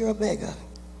rich, but you're a beggar.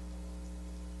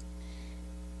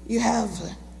 You have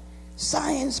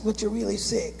science, but you're really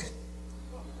sick.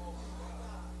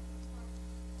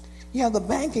 You have the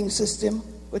banking system,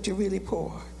 but you're really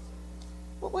poor.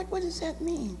 What does that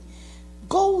mean?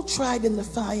 Gold tried in the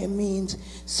fire means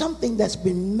something that's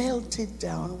been melted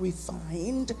down,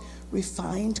 refined,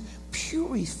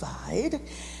 purified.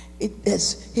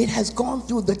 It has gone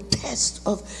through the test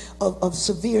of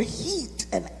severe heat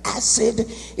and acid.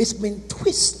 It's been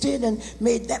twisted and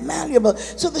made that malleable.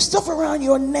 So the stuff around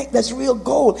your neck that's real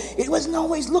gold, it wasn't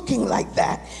always looking like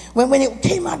that. When it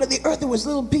came out of the earth, it was a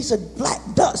little piece of black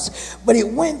dust, but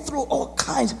it went through all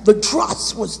kinds. The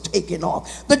dross was taken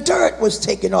off. The dirt was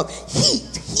taken off.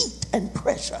 Heat and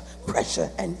pressure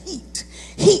and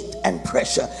heat and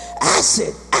pressure.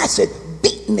 Acid,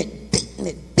 beating it.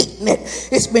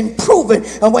 It's been proven,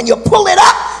 and when you pull it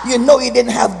up, you know you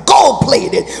didn't have gold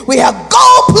plated. We have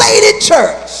gold plated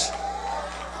church.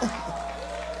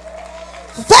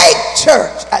 Fake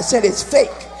church. I said it's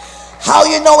fake. How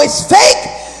you know it's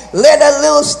fake? let a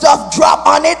little stuff drop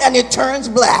on it and it turns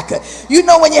black. You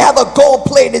know when you have a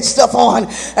gold-plated stuff on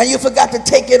and you forgot to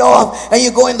take it off and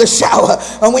you go in the shower,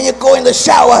 and when you go in the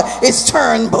shower it's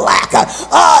turned black.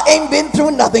 Ain't been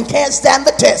through nothing, can't stand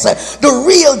the test. The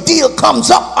real deal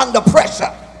comes up under pressure.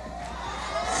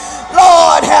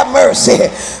 Lord have mercy.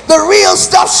 The real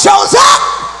stuff shows up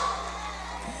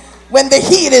when the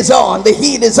heat is on. The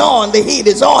heat is on. The heat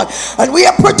is on. And we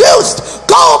have produced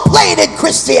gold-plated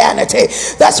Christianity.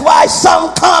 That's why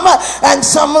some come and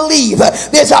some leave.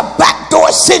 There's a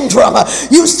backdoor syndrome.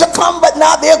 Used to come, but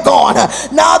now they're gone.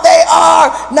 Now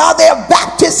they're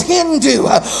Baptist Hindu,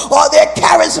 or they're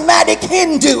charismatic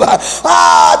Hindu.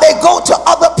 They go to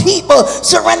other people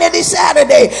Serenity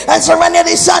Saturday and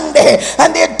Serenity Sunday,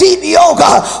 and they're deep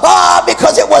yoga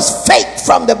because it was fake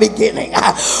from the beginning.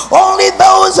 Only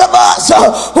those of us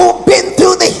who've been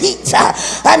through the heat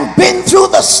and been through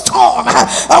the storm,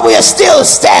 and we are still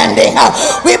standing.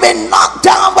 We've been knocked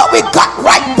down, but we got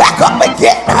right back up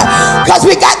again because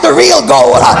we got the real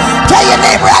gold. Tell your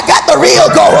neighbor, I got the real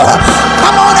gold.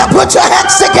 Come on and put your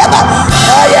hands together.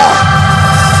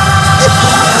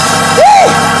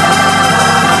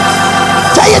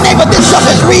 Tell your neighbor, this stuff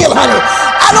is real, honey.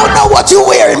 I don't know what you're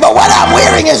wearing, but what I'm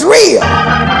wearing is real.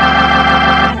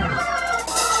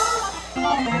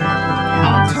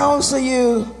 Counsel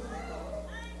you,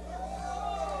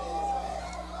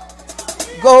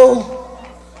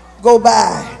 go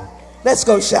buy. Let's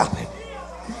go shopping.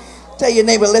 Tell your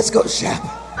neighbor, let's go shopping.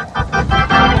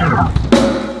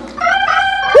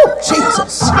 Woo,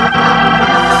 Jesus.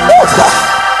 Woo, God.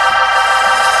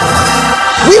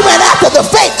 We went after the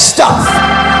fake stuff.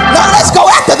 Now let's go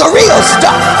after the real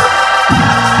stuff.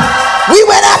 We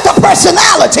went after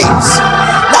personalities.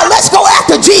 Now let's go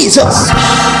after Jesus.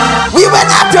 We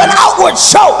went after an outward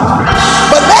show,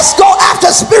 but let's go after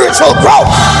spiritual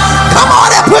growth. Come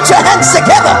on and put your hands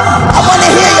together. I want to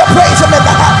hear you praise him in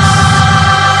the house.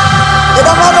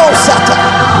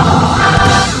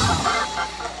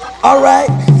 All right.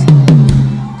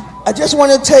 I just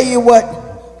want to tell you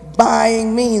what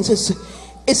buying means.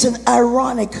 It's an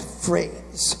ironic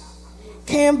phrase.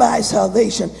 Can buy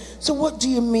salvation. So what do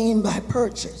you mean by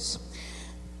purchase?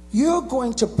 You're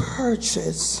going to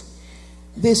purchase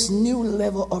this new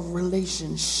level of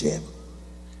relationship.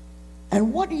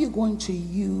 And what are you going to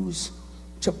use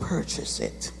to purchase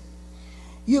it?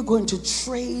 You're going to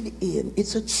trade in.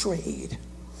 It's a trade.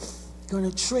 You're going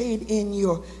to trade in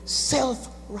your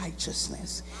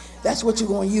self-righteousness. That's what you're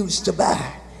going to use to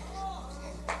buy.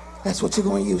 That's what you're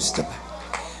going to use to buy.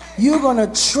 You're going to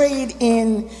trade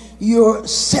in your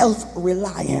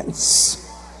self-reliance.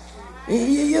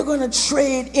 You're going to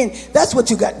trade in. That's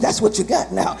what you got. That's what you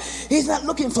got now. He's not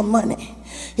looking for money.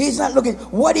 He's not looking.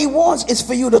 What he wants is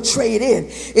for you to trade in.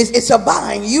 It's a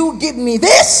buying. You give me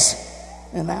this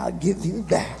and I'll give you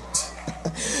that.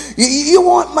 You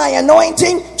want my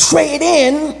anointing? Trade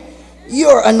in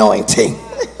your anointing.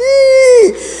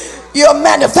 Your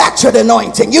manufactured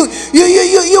anointing. You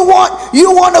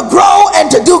want to grow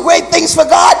and to do great things for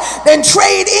God? Then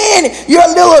trade in your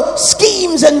little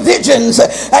schemes and visions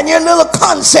and your little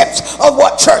concepts of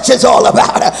what church is all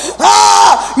about.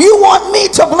 You want me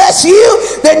to bless you?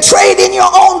 Then trade in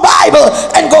your own Bible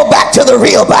and go back to the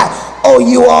real Bible. Oh,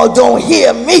 you all don't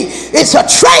hear me. It's a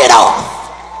trade-off.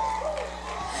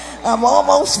 I'm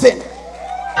almost finished.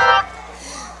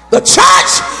 The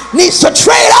church needs to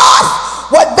trade off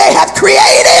what they have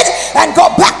created and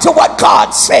go back to what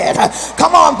God said.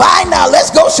 Come on, buy now. Let's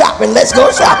go shopping. Let's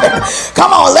go shopping.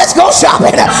 Come on, let's go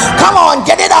shopping. Come on,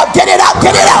 get it out, get it out,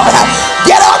 get it out.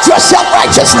 Get out your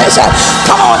self-righteousness.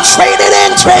 Come on, trade it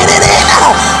in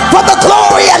for the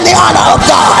glory and the honor of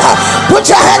God.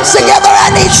 Put your hands together.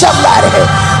 I need somebody.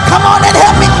 Come on and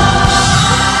help me.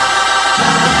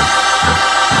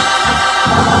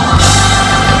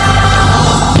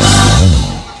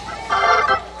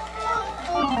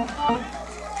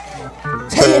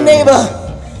 Tell your neighbor,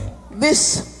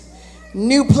 this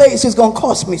new place is going to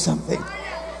cost me something.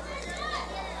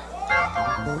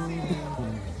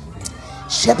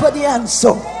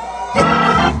 Shepherdianso,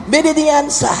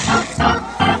 Mididiansa,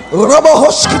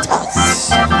 Robohoshkitas,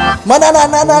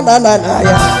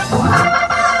 Mananananananaya.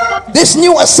 This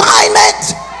new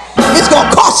assignment is going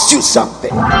to cost you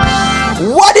something.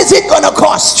 What is it going to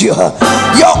cost you?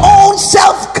 Your own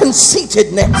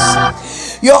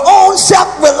self-conceitedness. Your own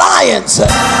self-reliance.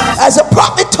 As a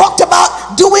prophet talked about,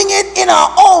 doing it in our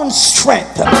own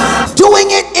strength, doing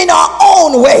it in our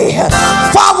own way,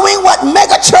 following what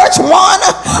Mega Church 1,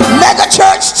 Mega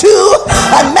Church 2,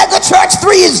 and Mega Church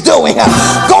 3 is doing,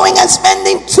 going and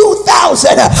spending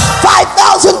 $2,000,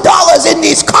 $5,000 in the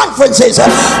these conferences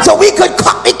so we could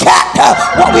copycat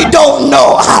what we don't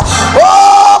know.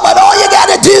 Oh, but all you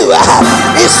got to do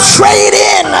is trade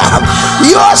in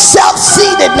your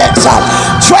self-seatedness,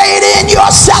 trade in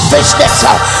your selfishness,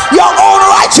 your own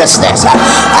righteousness,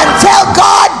 and tell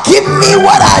God, give me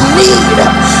what I need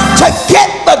to get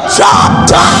the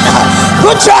job done.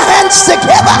 Put your hands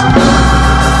together.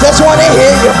 Just want to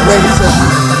hear you praise Him.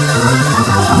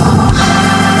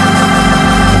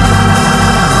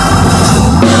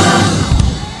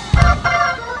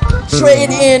 Trade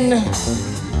in,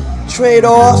 trade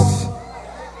off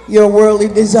your worldly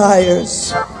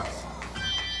desires.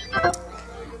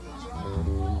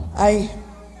 I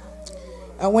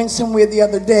went somewhere the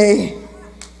other day,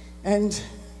 and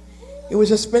it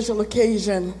was a special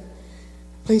occasion.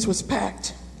 The place was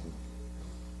packed,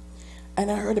 and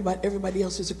I heard about everybody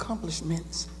else's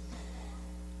accomplishments,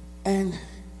 and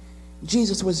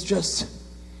Jesus was just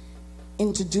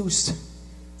introduced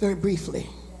very briefly.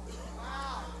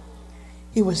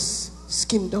 He was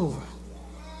skimmed over.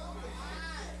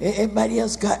 Everybody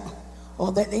else got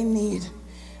all that they need,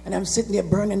 and I'm sitting there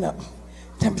burning up.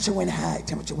 Temperature went high,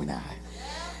 temperature went high.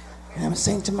 And I'm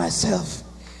saying to myself,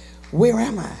 where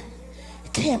am I?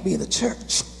 It can't be the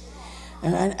church.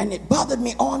 And it bothered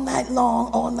me all night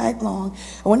long, all night long.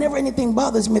 And whenever anything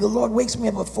bothers me, the Lord wakes me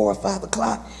up at 4 or 5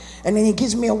 o'clock, and then He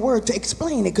gives me a word to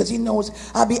explain it, because He knows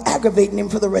I'll be aggravating Him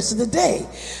for the rest of the day.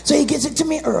 So He gives it to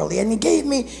me early, and He gave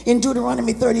me in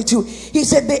Deuteronomy 32. He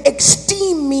said, they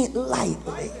esteem me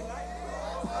lightly.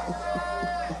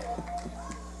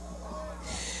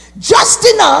 Just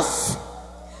enough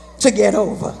to get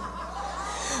over.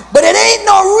 But it ain't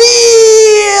no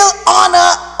real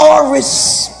honor or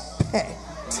respect.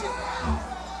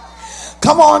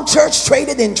 Come on, church, trade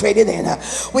it in, trade it in.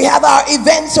 We have our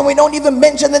events and we don't even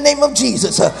mention the name of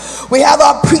Jesus. We have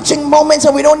our preaching moments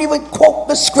and we don't even quote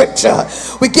the scripture.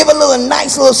 We give a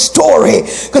nice little story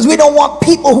because we don't want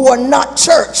people who are not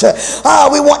church.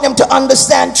 We want them to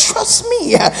understand, trust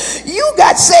me, you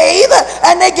got saved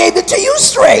and they gave it to you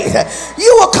straight.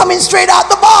 You were coming straight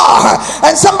out the bar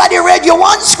and somebody read you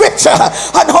one scripture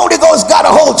and Holy Ghost got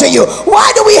a hold to you.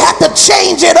 Why do we have to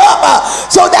change it up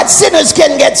so that sinners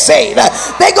can get saved?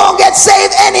 They gonna get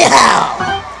saved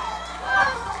anyhow.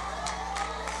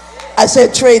 I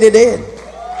said trade it in.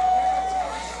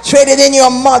 Trade it in your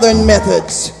modern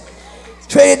methods.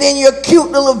 Trade it in your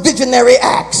cute little visionary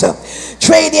acts.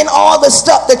 Trade in all the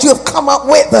stuff that you have come up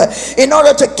with in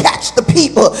order to catch the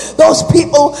people. Those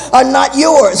people are not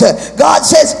yours. God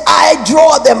says, I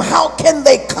draw them. How can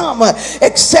they come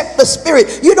except the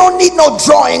Spirit? You don't need no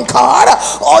drawing card.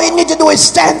 All you need to do is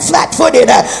stand flat-footed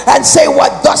and say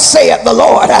what thus saith the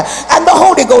Lord. And the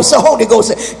Holy Ghost,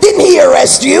 didn't He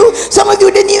arrest you? Some of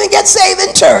you didn't even get saved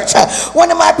in church.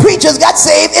 One of my preachers got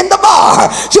saved in the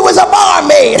bar. She was a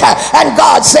barmaid and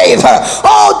God saved her.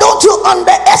 Oh, don't you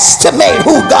underestimate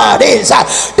who God is.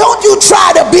 Don't you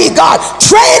try to be God.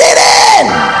 Trade it in.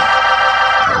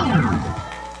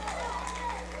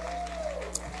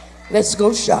 Let's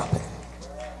go shopping.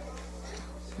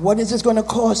 What is this going to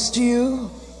cost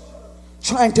you?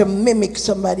 Trying to mimic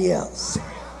somebody else.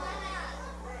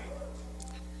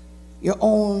 Your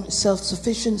own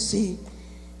self-sufficiency,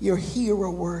 your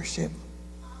hero worship,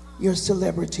 your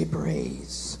celebrity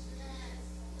praise.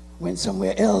 Went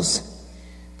somewhere else,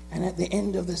 and at the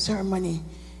end of the ceremony,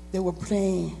 they were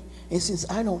playing. And since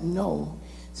I don't know,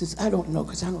 because I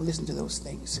don't listen to those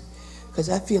things, because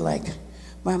I feel like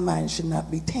my mind should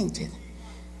not be tainted.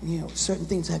 You know, certain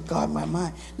things that guard my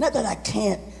mind. Not that I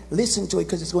can't listen to it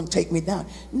because it's going to take me down.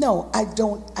 No, I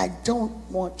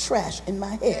don't want trash in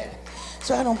my head,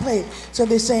 so I don't play it. So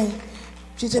they're saying,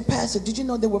 she said, Pastor, did you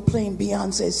know they were playing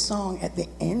Beyonce's song at the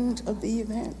end of the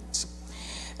event?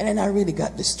 And then I really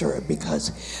got disturbed,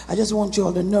 because I just want you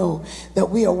all to know that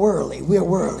we are worldly. We are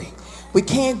worldly. We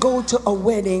can't go to a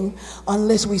wedding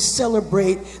unless we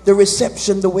celebrate the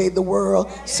reception the way the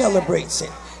world celebrates it.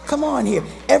 Come on here.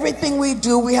 Everything we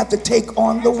do, we have to take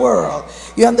on the world.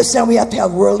 You understand? We have to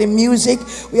have worldly music.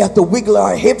 We have to wiggle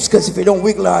our hips, because if we don't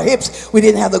wiggle our hips, we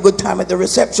didn't have a good time at the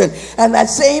reception. And that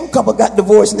same couple got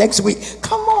divorced next week.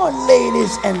 Come on,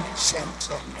 ladies and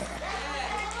gentlemen.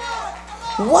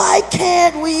 Why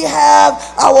can't we have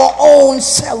our own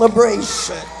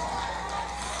celebration?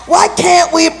 Why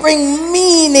can't we bring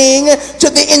meaning to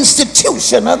the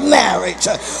institution of marriage?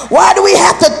 Why do we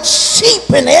have to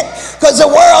cheapen it? Because the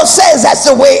world says that's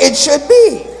the way it should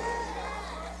be.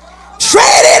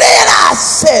 Trade it in, I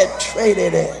said, trade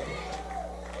it in.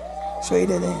 Trade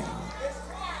it in.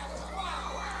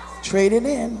 Trade it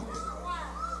in.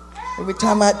 Every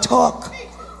time I talk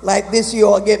like this, you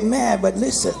all get mad, but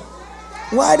listen.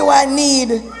 Why do I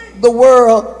need the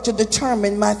world to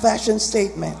determine my fashion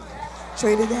statement.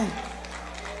 Trade it in.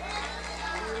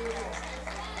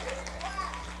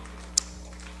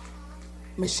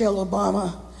 Michelle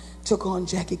Obama took on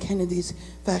Jackie Kennedy's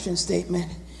fashion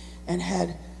statement and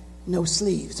had no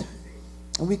sleeves.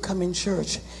 And we come in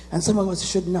church, and some of us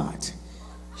should not.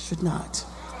 Should not.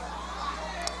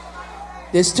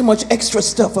 There's too much extra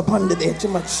stuff up under there. Too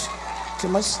much stuff.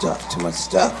 Too much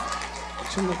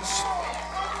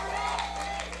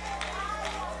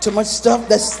stuff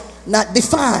that's not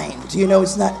defined. You know,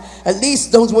 it's not, at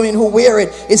least those women who wear it,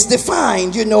 it's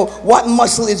defined. You know, what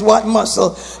muscle is what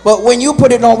muscle. But when you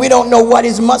put it on, we don't know what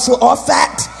is muscle or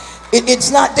fat.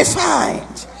 It's not defined.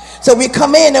 So we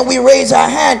come in and we raise our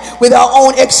hand with our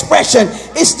own expression.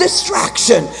 It's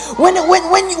distraction. When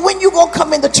you gonna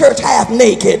come into church half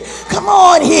naked? Come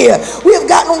on here. We have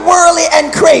gotten whirly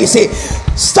and crazy.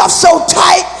 Stuff so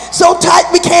tight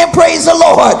we can't praise the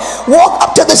Lord. Walk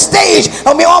up to the stage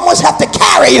and we almost have to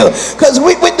carry you, because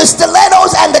with the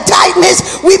stilettos and the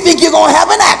tightness, we think you're gonna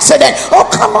have an accident. Oh,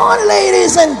 come on,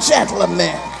 ladies and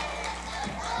gentlemen.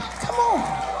 Come on.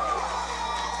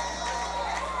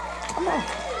 Come on.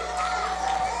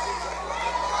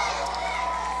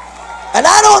 And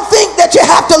I don't think that you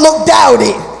have to look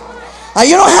dowdy.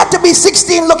 You don't have to be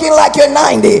 16 looking like you're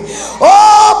 90.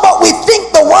 Oh, but we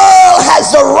think the world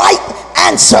has the right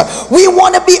answer. We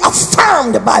want to be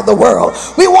affirmed by the world.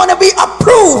 We want to be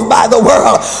approved by the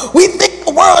world. We think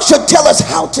the world should tell us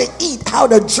how to eat, how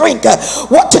to drink,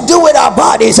 what to do with our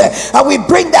bodies. And we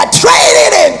bring that,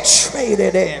 trade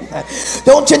it in.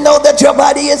 Don't you know that your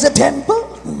body is a temple?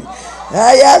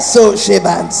 So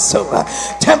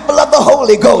temple of the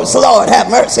Holy Ghost. Lord have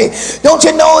mercy. Don't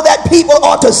you know that people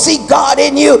ought to see God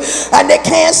in you, and they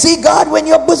can't see God when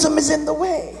your bosom is in the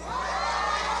way?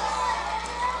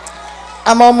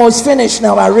 I'm almost finished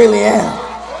now. I really am.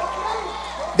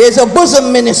 There's a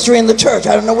bosom ministry in the church.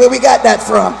 I don't know where we got that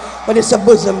from, but it's a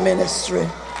bosom ministry.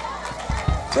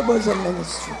 It's a bosom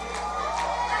ministry.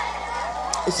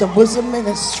 It's a bosom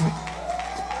ministry.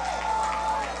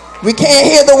 We can't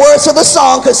hear the words of the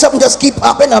song because something just keep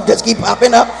popping up, just keep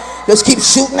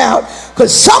shooting out.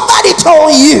 Because somebody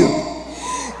told you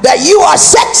that you are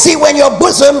sexy when your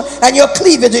bosom and your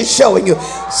cleavage is showing you.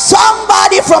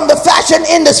 Somebody from the fashion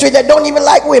industry that don't even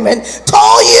like women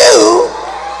told you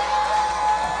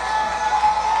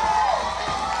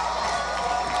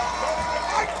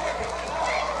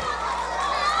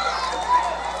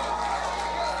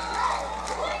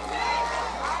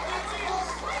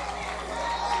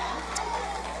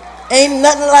ain't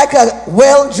nothing like a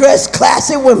well-dressed,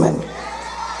 classy woman.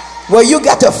 Well, you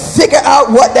got to figure out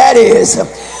what that is.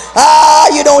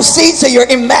 You don't see, so your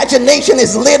imagination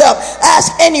is lit up.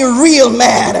 Ask any real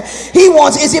man. He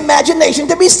wants his imagination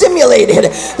to be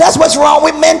stimulated. That's what's wrong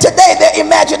with men today. Their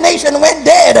imagination went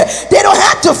dead. They don't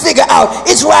have to figure out.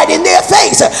 It's right in their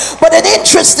face. But an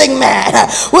interesting man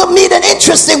will meet an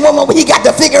interesting woman when he got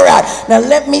to figure out. Now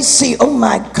let me see. Oh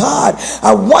my God.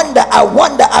 I wonder.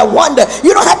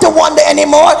 You don't have to wonder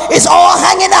anymore. It's all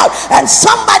hanging out. And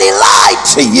somebody lied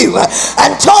to you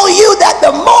and told you that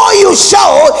the more you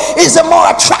show is the more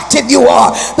attractive you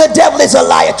are. The devil is a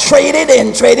liar. Trade it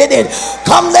in.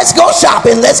 Come, let's go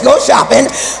shopping. Let's go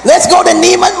to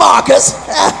Neiman Marcus.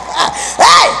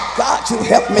 Hey, God, you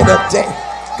help me today.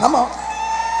 Come on.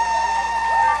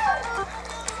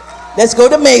 Let's go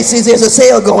to Macy's. There's a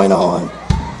sale going on.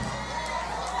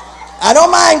 I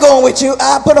don't mind going with you.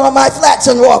 I'll put on my flats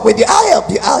and walk with you. I'll help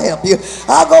you.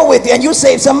 I'll go with you, and you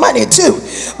save some money too.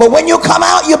 But when you come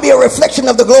out, you'll be a reflection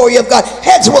of the glory of God.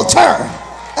 Heads will turn.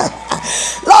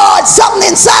 Lord, something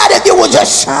inside of you will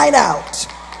just shine out.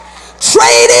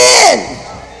 Trade in.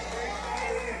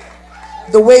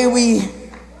 The way we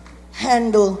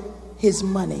handle his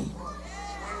money.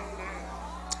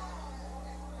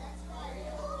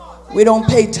 We don't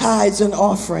pay tithes and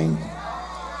offering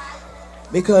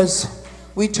because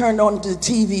we turned on the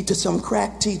TV to some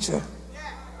crack teacher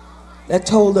that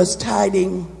told us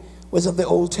tithing was of the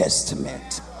Old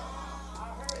Testament.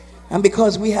 And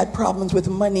because we had problems with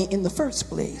money in the first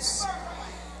place,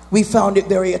 we found it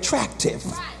very attractive.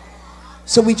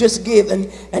 So we just give, and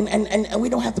we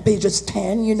don't have to pay just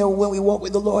 10. You know, when we walk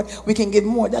with the Lord, we can give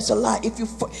more. That's a lie. If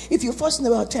you're fussing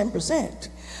about 10%,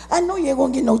 I know you ain't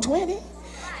gonna get no 20.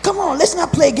 Come on, let's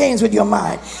not play games with your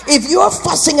mind. If you're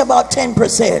fussing about 10%,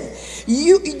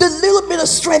 the little bit of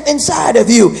strength inside of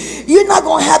you, you're not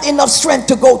gonna have enough strength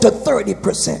to go to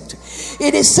 30%.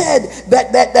 It is said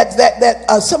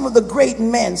that some of the great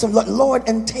men, some Lord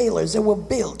and Taylors, they were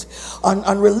built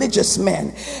on religious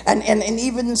men, and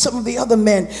even some of the other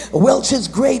men, Welch's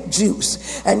grape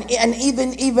juice, and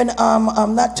even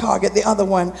not Target, the other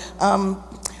one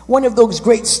of those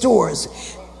great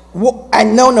stores.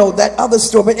 And no, that other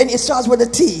store, but it starts with a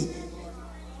T.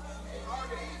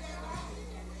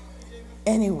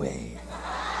 Anyway.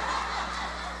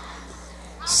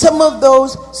 Some of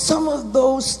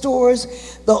those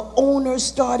stores, the owners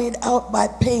started out by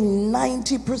paying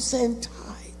 90%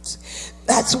 tithes.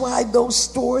 That's why those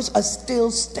stores are still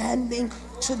standing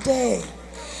today.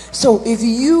 So if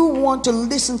you want to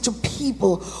listen to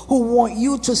people who want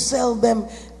you to sell them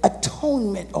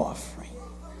atonement offering,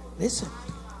 listen,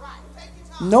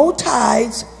 no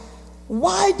tithes.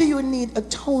 Why do you need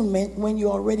atonement when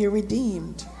you're already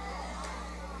redeemed?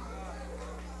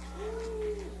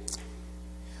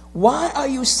 Why are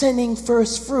you sending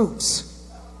first fruits?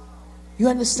 You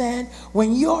understand?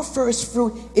 When your first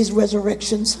fruit is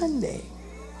Resurrection Sunday.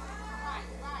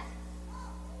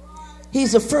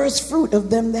 He's the first fruit of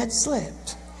them that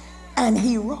slept, and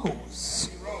he rose.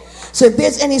 So if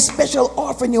there's any special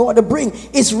offering you ought to bring,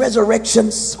 it's Resurrection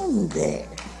Sunday,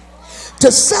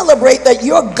 to celebrate that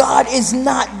your God is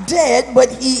not dead,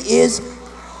 but he is.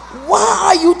 Why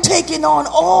are you taking on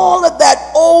all of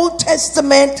that Old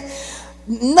Testament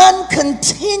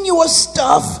non-continuous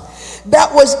stuff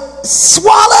that was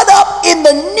swallowed up in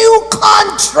the new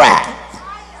contract?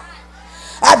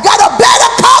 I've got a better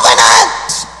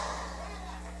covenant.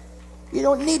 You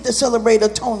don't need to celebrate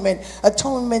atonement.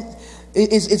 Atonement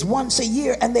is once a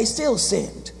year, and they still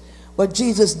sinned, but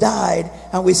Jesus died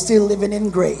and we're still living in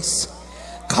grace.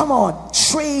 Come on,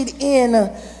 trade in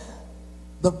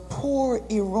the poor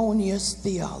erroneous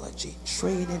theology.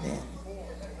 Trade it in.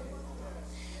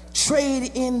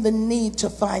 Trade in the need to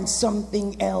find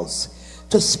something else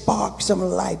to spark some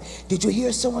life. Did you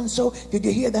hear so and so? Did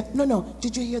you hear that? No.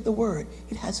 Did you hear the word?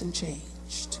 It hasn't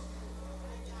changed.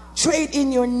 Trade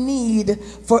in your need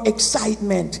for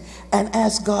excitement and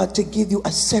ask God to give you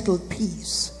a settled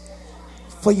peace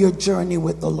for your journey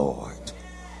with the Lord.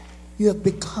 You have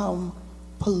become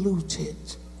polluted,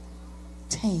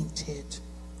 tainted.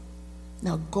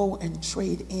 Now go and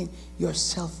trade in your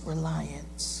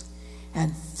self-reliance.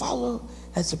 And follow,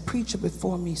 as the preacher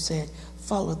before me said,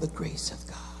 follow the grace of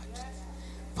God.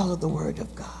 Follow the word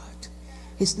of God.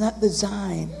 It's not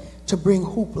designed to bring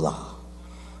hoopla.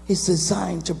 It's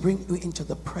designed to bring you into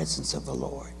the presence of the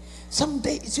Lord. Some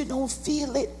days you don't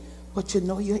feel it, but you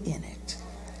know you're in it.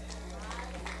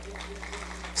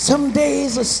 Some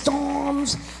days the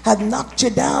storms have knocked you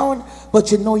down,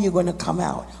 but you know you're going to come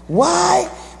out. Why?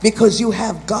 Because you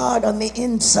have God on the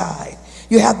inside.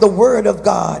 You have the word of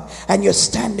God, and you're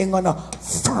standing on a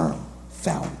firm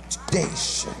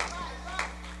foundation.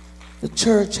 The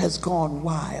church has gone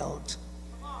wild.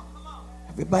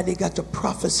 Everybody got to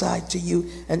prophesy to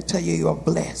you and tell you you're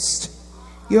blessed.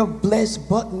 You're blessed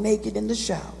buck naked in the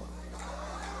shower.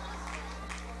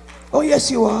 Oh, yes,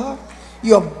 you are.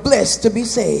 You're blessed to be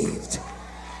saved.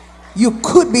 You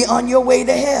could be on your way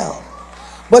to hell,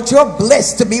 but you're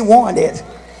blessed to be wanted.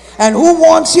 And who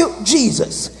wants you?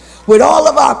 Jesus. With all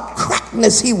of our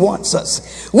crackness, he wants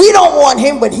us. We don't want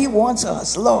him, but he wants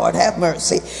us. Lord, have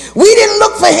mercy. We didn't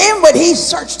look for him, but he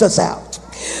searched us out.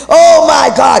 Oh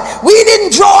my God, we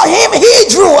didn't draw him, he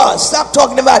drew us. Stop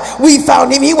talking about we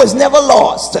found him. He was never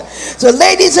lost. So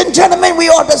ladies and gentlemen, we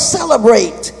ought to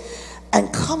celebrate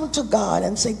and come to God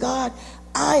and say, God,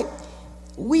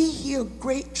 we hear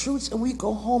great truths and we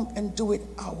go home and do it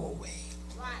our way.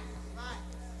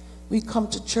 We come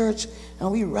to church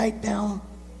and we write down,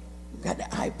 got the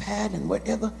iPad and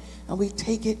whatever, and we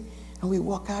take it and we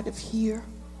walk out of here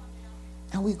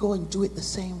and we go and do it the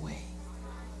same way,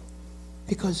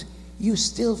 because you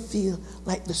still feel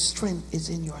like the strength is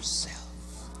in yourself.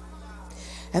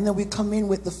 And then we come in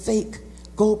with the fake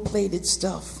gold-plated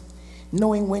stuff,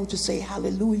 knowing when to say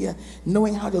hallelujah,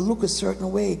 knowing how to look a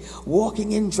certain way,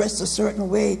 walking in dressed a certain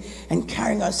way, and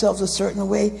carrying ourselves a certain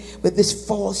way with this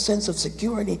false sense of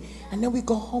security. And then we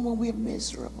go home and we're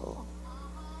miserable,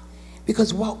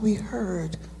 because what we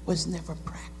heard was never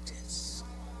practiced.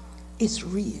 It's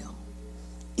real.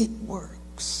 It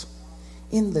works.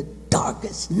 In the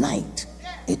darkest night,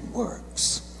 it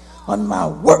works. On my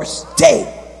worst day,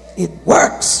 it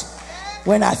works.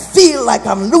 When I feel like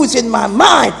I'm losing my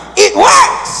mind, it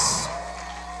works.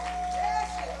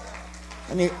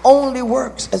 And it only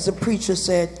works, as the preacher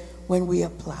said, when we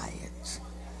apply it.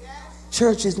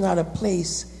 Church is not a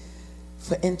place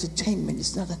for entertainment.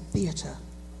 It's not a theater.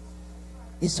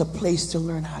 It's a place to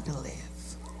learn how to live.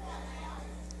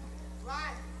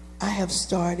 I have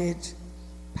started,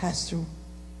 Pastor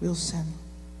Wilson,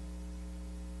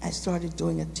 I started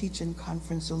doing a teaching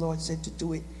conference. The Lord said to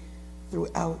do it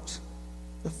throughout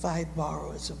the 5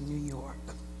 boroughs of New York.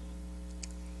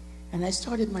 And I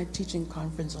started my teaching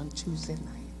conference on Tuesday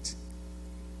night.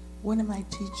 What am I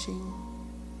teaching?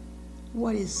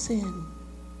 What is sin?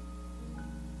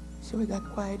 So we got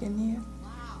quiet in here?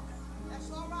 Wow,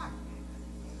 that's all right.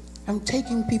 I'm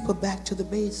taking people back to the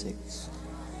basics,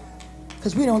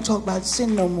 because we don't talk about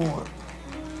sin no more.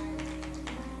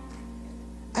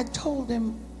 I told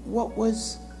them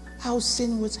how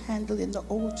sin was handled in the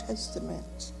Old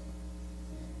Testament.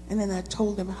 And then I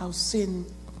told them how sin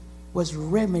was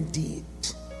remedied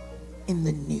in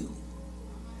the New.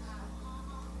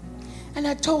 And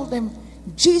I told them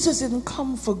Jesus didn't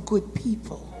come for good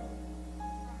people.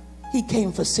 He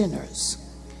came for sinners.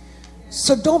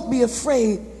 So don't be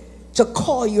afraid to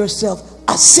call yourself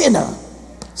a sinner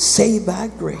saved by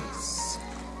grace.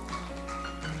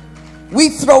 We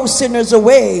throw sinners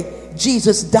away.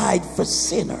 Jesus died for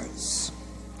sinners.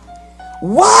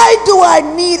 Why do I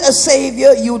need a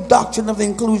savior, you doctrine of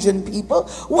inclusion people?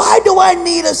 Why do I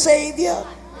need a savior?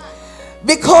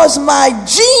 Because my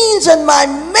genes and my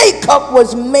makeup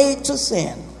was made to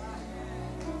sin.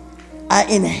 I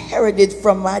inherited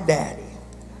from my daddy.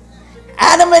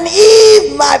 Adam and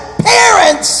Eve, my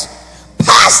parents,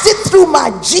 passed it through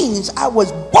my genes. I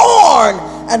was born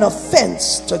an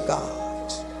offense to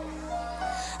God.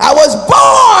 I was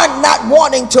born not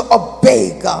wanting to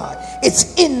obey God.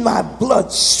 It's in my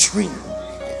bloodstream.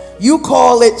 You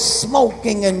call it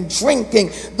smoking and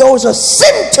drinking. Those are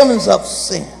symptoms of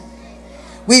sin.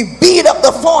 We beat up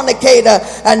the fornicator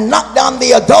and knock down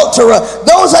the adulterer.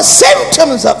 Those are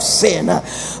symptoms of sin.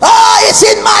 It's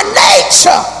in my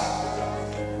nature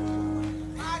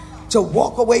to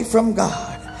walk away from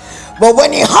God. But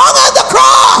when he hung on the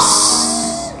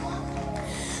cross,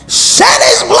 shed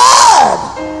his blood,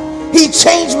 he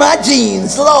changed my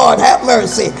genes. Lord have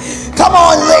mercy. Come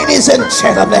on, ladies and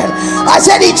gentlemen. I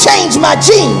said he changed my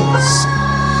genes.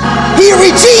 He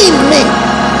redeemed me.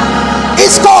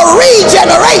 It's called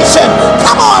regeneration.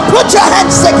 Come on, put your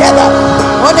hands together.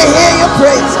 I want to hear you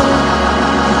praise him.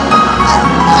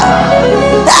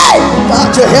 Hey,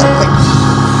 God, you help me.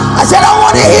 I said, I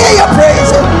want to hear you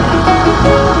praise him.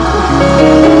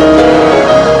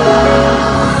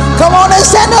 Come on and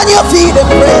stand on your feet and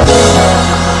praise him.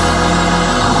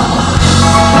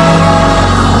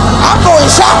 I'm going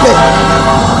shopping.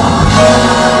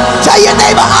 Tell your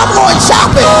neighbor, I'm going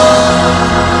shopping.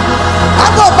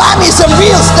 I'm going to buy me some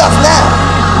real stuff now.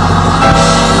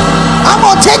 I'm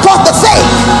going to take off the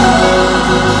fake.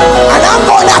 And I'm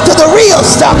going after the real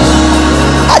stuff.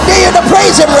 I dare you to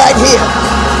praise him right here.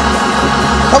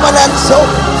 Come on and so.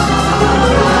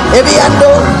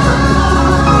 Eviando.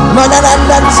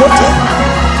 Mananandan sote.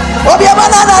 Oh,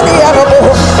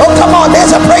 come on,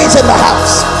 there's a praise in the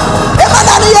house.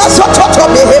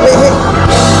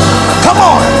 Come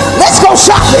on, let's go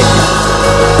shopping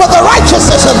for the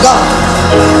righteousness of God,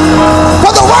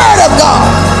 for the word of God,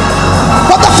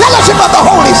 for the fellowship of the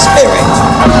Holy Spirit,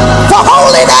 for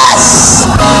holiness,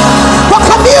 for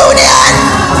communion,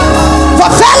 for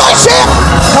fellowship.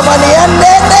 Come on,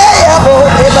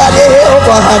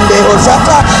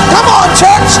 come on,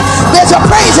 church, there's a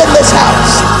praise in this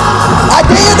house. I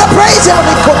dare you to praise him.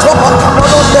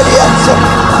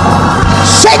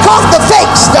 Shake off the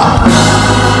fake stuff.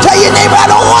 Tell your neighbor, I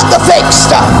don't want the fake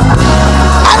stuff.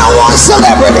 I don't want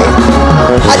celebrity.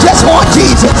 I just want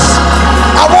Jesus.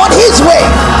 I want his way.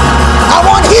 I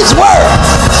want his word.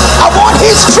 I want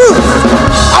his truth.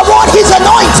 I want his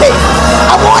anointing.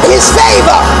 I want his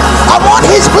favor. I want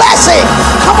his blessing.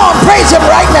 Come on, praise him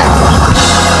right now.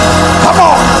 Come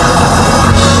on.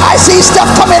 I see stuff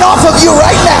coming off of you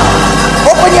right now.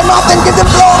 Open your mouth and give him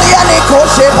glory.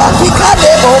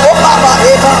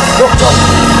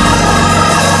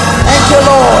 Thank you,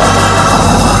 Lord.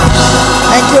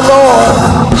 Thank you, Lord.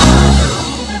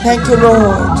 Thank you,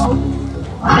 Lord.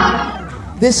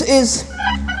 This is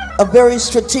a very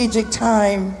strategic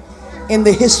time in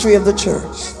the history of the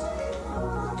church.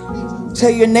 Tell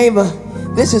your neighbor,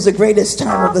 this is the greatest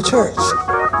time of the church.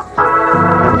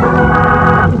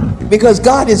 Because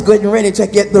God is getting ready to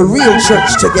get the real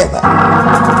church together.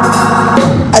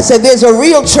 I said there's a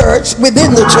real church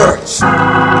within the church.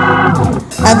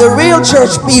 And the real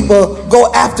church people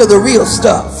go after the real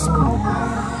stuff.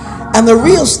 And the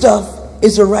real stuff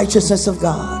is the righteousness of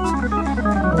God.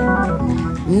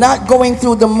 Not going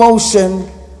through the motion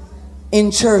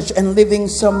in church and living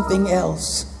something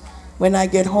else when I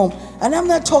get home. And I'm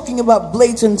not talking about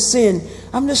blatant sin.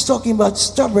 I'm just talking about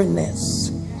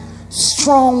stubbornness,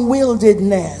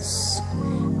 strong-willedness,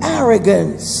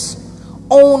 arrogance,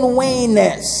 own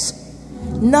wayness,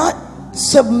 not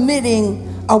submitting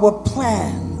our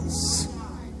plans,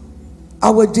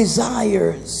 our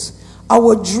desires,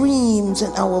 our dreams,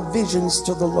 and our visions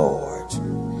to the Lord.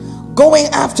 Going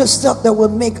after stuff that will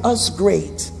make us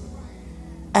great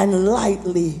and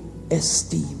lightly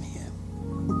esteem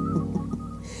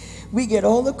him. We get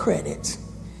all the credit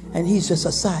and he's just a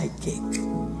sidekick.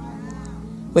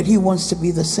 But he wants to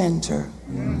be the center,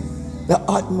 the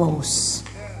utmost,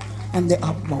 and the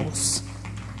utmost.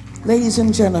 Ladies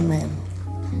and gentlemen,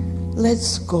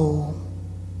 let's go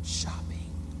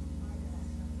shopping.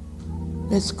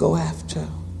 Let's go after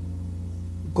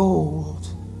gold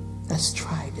that's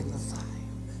tried in the fire.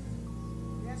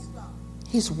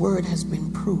 His word has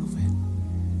been proven.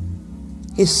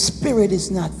 His spirit is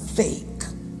not fake.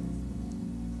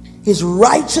 His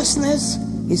righteousness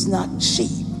is not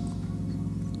cheap.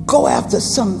 Go after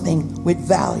something with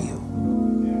value.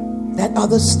 That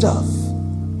other stuff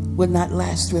will not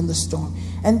last during the storm.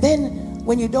 And then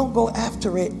when you don't go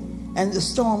after it and the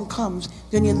storm comes,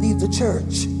 then you leave the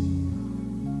church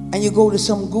and you go to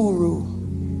some guru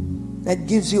that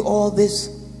gives you all this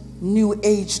new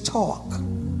age talk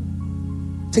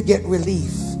to get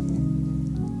relief,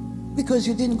 because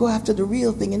you didn't go after the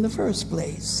real thing in the first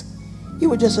place. You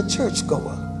were just a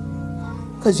churchgoer.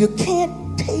 Because you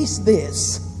can't taste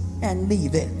this and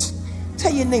leave it.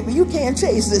 Tell your neighbor, you can't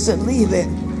taste this and leave it.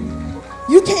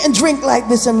 You can't drink like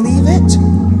this and leave it.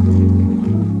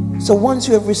 So once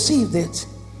you have received it,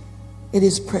 it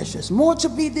is precious. More to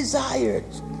be desired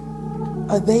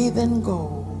are they than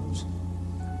gold,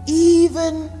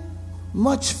 even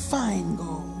much fine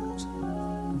gold.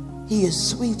 He is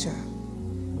sweeter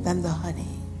than the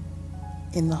honey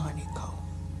in the honeycomb.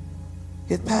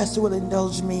 If Pastor will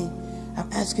indulge me, I'm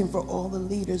asking for all the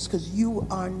leaders, because you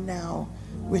are now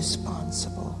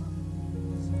responsible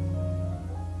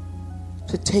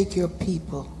to take your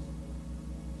people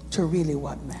to really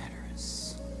what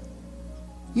matters.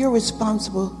 You're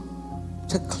responsible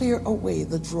to clear away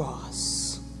the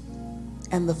dross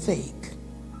and the fake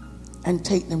and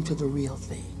take them to the real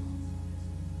thing.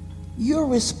 You're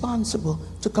responsible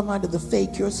to come out of the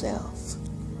fake yourself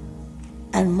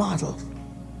and model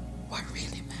what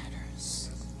really matters.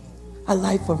 A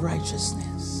life of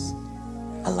righteousness,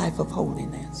 a life of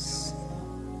holiness,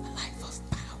 a life of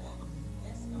power,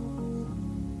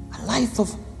 a life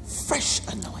of fresh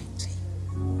anointing,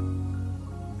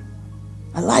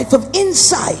 a life of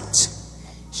insight,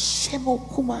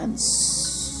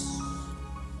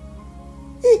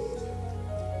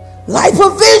 life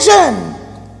of vision.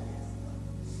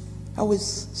 I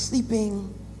was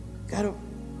sleeping, got up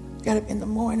in the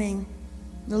morning.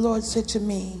 The Lord said to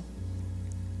me,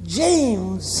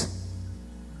 James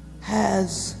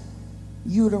has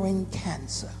uterine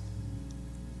cancer.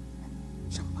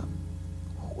 Jump up.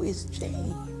 Who is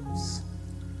James?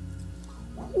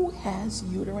 Who has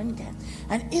uterine cancer?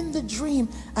 And in the dream,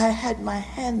 I had my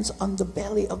hands on the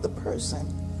belly of the person,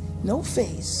 no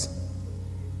face.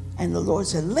 And the Lord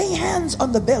said, lay hands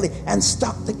on the belly and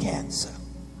stop the cancer.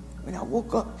 When I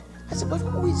woke up, I said, but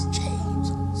who is James?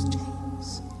 Who's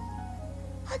James?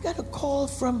 I got a call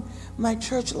from my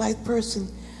church life person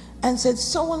and said,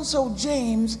 so-and-so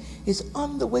James is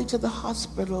on the way to the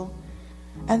hospital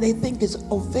and they think it's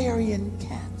ovarian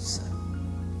cancer.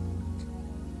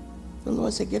 The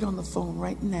Lord said, get on the phone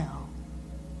right now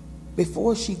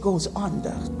before she goes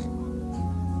under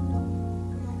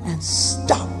and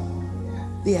stop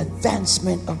the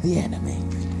advancement of the enemy.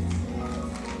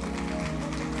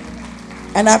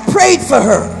 And I prayed for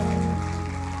her.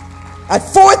 At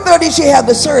 4:30 she had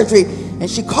the surgery, and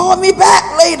she called me back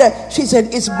later. She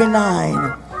said, it's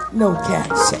benign, no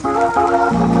cancer.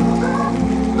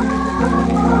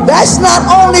 That's not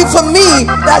only for me,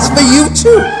 that's for you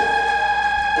too.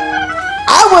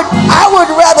 I would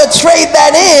rather trade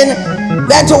that in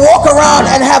than to walk around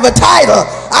and have a title.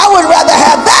 I would rather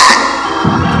have that.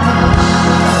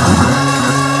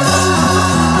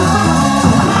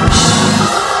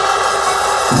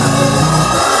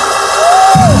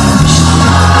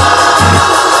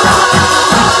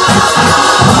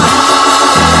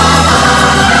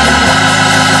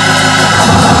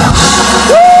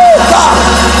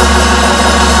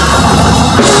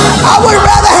 I would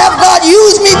rather have God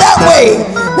use me that way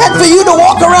than for you to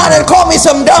walk around and call me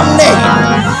some dumb name.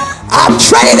 I'm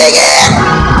trading in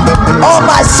all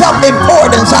my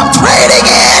self-importance. I'm trading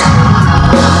in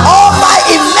all my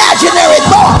imaginary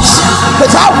thoughts,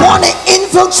 because I want to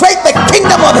infiltrate the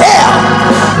kingdom of hell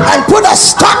and put a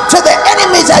stop to the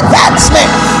enemy's advancement.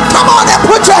 Come on and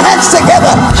put your hands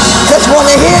together. Just want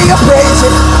to hear you praise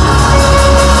it.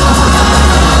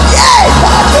 Yay,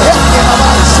 God.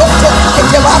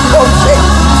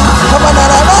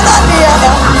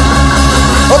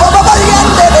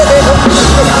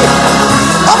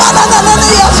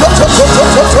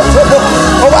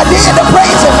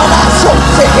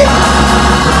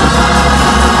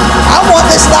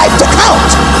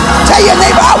 Tell your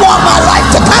neighbor, I want my life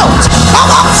to count.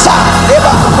 Come on, son.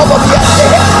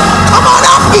 Come on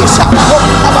up, Isha.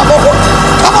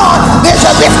 Come on, there's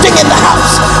a lifting in the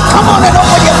house. Come on and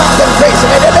open your mouth and praise him.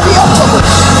 It'll be up to you.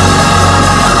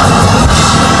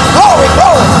 Glory,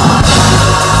 glory.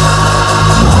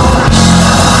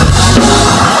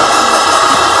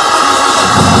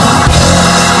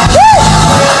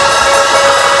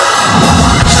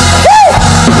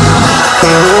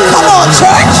 Come on,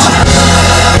 church.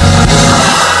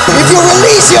 If you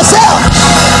release yourself,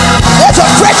 there's a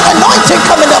fresh anointing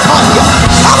coming upon you.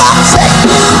 Come on, say.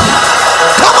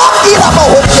 Come on,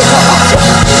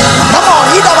 come on,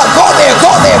 go there,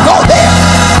 go there, go there.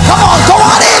 Come on, go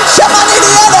on in.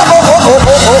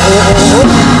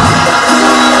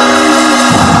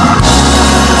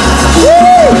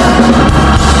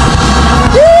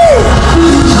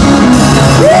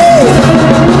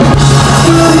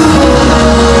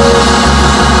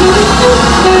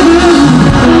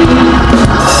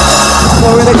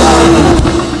 Glory to God.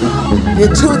 There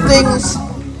are two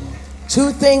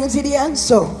things in the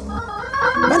answer.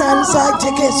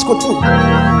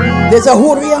 There's a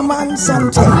Huria man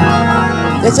Sante.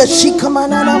 There's a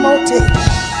Shikamanana Mote.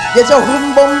 There's a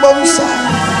Humbom Sai.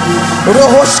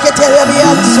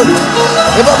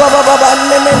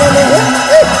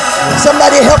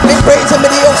 Somebody help me praise him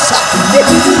in the Osa.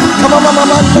 Come on,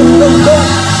 Mama.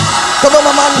 Come on,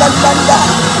 Mama.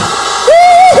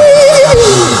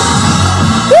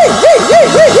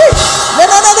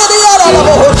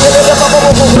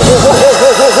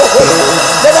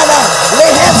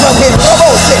 Lay hands on him.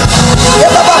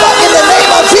 In the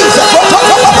name of Jesus.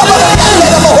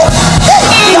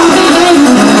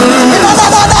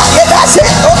 That's it.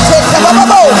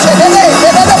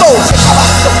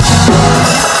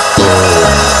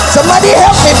 Somebody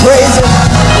help me praise him.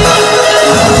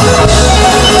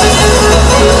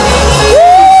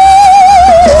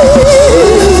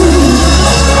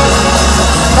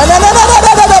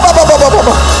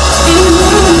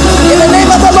 In the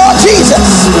name of the Lord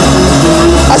Jesus,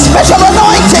 a special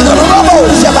anointing.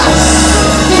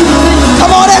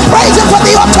 Come on and praise him for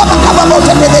the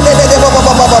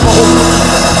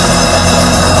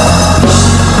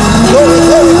glory,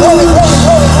 glory, glory, glory,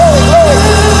 glory, glory, glory.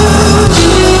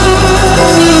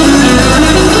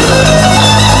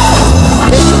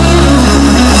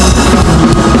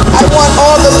 I want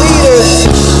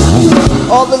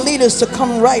all the leaders to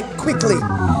come right quickly.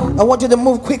 I want you to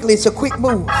move quickly. It's a quick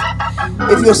move.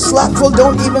 If you're slothful,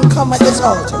 don't even come at this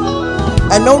altar.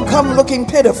 And don't come looking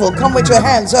pitiful. Come with your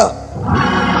hands up.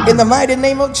 In the mighty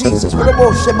name of Jesus. In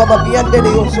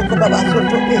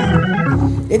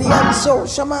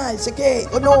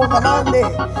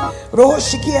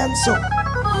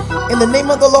the name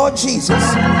of the Lord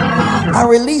Jesus, I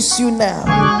release you now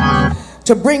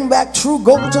to bring back true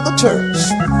gold to the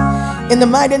church. In the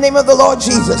mighty name of the Lord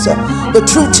Jesus, the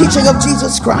true teaching of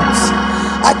Jesus Christ,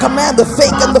 I command the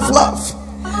fake and the fluff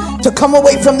to come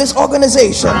away from this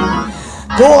organization.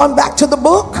 Go on back to the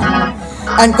book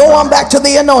and go on back to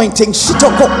the anointing.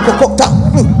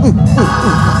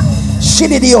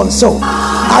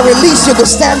 I release you to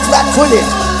stand flat-footed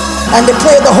and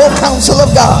declare the whole counsel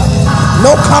of God.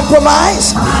 No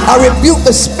compromise. I rebuke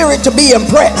the spirit to be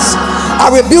impressed. I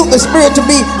rebuke the spirit to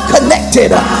be connected.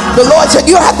 The Lord said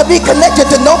you have to be connected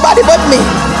to nobody but me,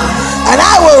 and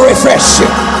I will refresh you.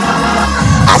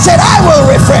 I said I will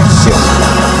refresh you,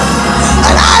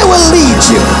 and I will lead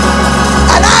you,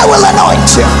 and I will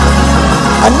anoint you.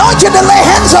 Anoint you to lay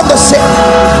hands on the sick.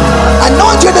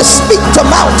 Anoint you to speak to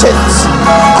mountains.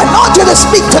 Anoint you to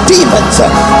speak to demons.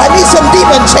 I need some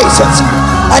demon chasers.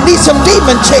 I need some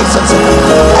demon chasers.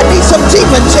 I need some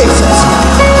demon chasers.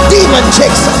 Demon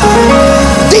chaser.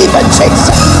 Demon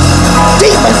chaser.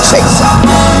 Demon chaser.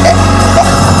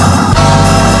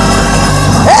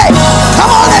 Hey,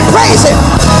 come on and praise him.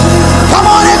 Come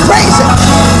on and praise him.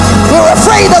 We're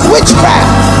afraid of witchcraft.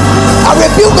 I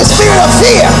rebuke the spirit of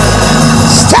fear.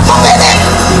 Step up in it.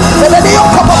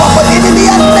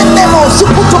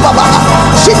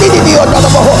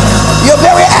 Your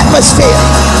very atmosphere,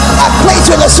 I place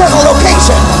you in a certain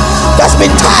location that's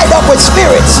been tied up with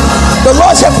spirits. The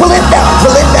Lord said pull it down,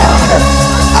 pull it down.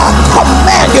 I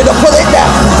command you to pull it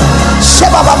down.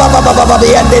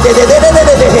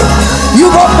 You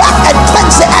go back and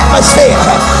cleanse the atmosphere,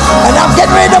 and I'm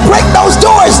getting ready to break those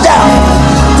doors down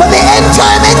for the end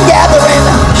time in gathering,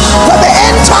 for the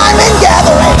end time in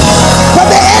gathering, for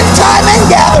the end time in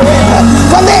gathering,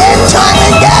 for the end time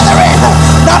in gathering.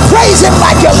 Now praise him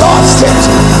like you lost it.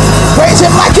 Praise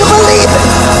him like you believe it.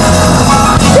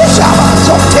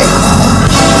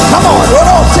 Come on, come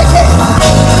on.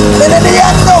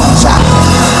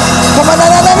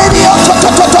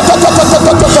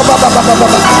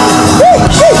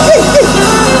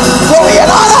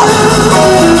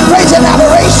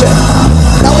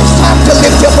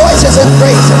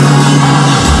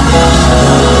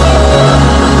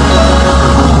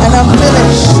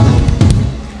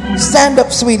 Stand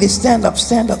up, sweetie. Stand up,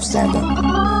 stand up, stand up.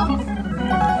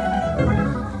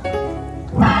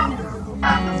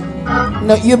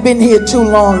 No, you've been here too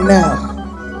long now.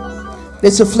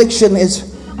 This affliction is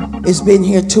been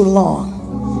here too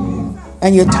long.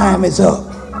 And your time is up.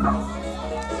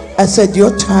 I said,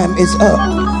 your time is up.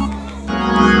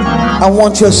 I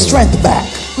want your strength back.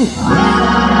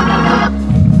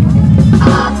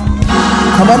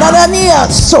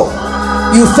 So,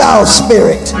 you foul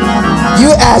spirit,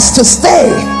 you asked to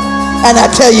stay, and I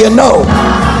tell you no.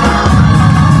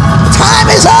 Time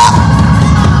is up.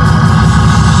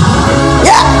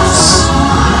 Yes.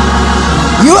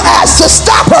 You asked to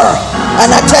stop her,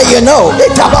 and I tell you no.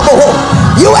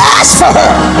 You asked for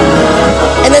her,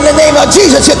 and in the name of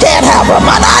Jesus, you can't have her.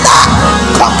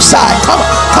 Come side,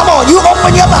 come on, you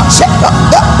open your mouth.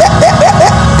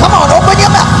 Come on, open your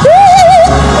mouth.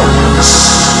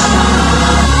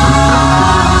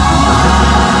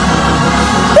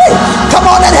 Come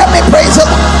on and help me praise him.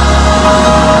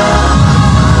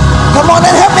 Come on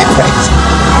and help me praise him.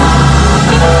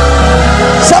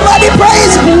 Somebody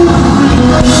praise him.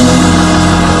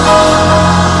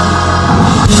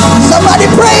 Somebody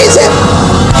praise him.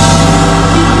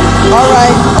 All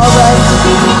right, all right.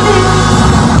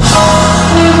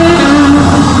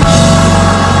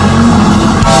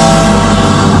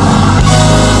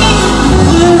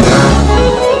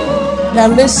 Now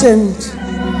listen.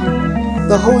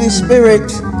 The Holy Spirit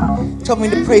told me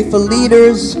to pray for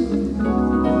leaders,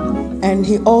 and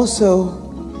he also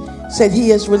said he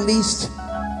has released,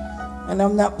 and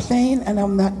I'm not playing and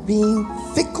I'm not being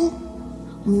fickle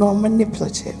nor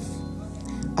manipulative.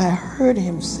 I heard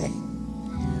him say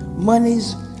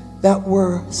monies that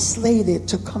were slated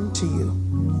to come to you,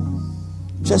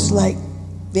 just like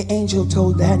the angel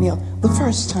told Daniel the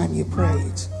first time you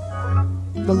prayed,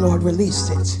 the Lord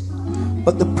released it.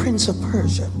 But the prince of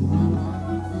Persia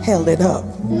held it up.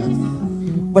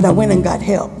 But I went and got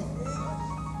help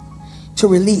to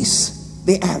release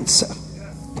the answer.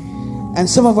 And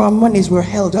some of our monies were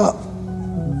held up.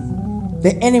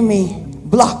 The enemy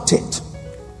blocked it.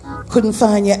 Couldn't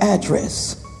find your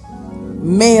address.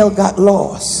 Mail got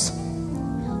lost.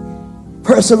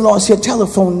 Person lost your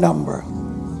telephone number.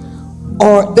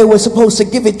 Or they were supposed to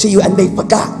give it to you and they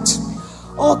forgot.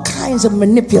 All kinds of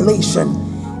manipulation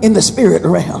in the spirit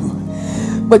realm.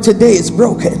 But today it's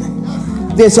broken.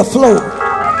 There's a flow.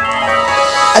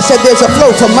 I said there's a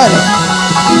flow for money.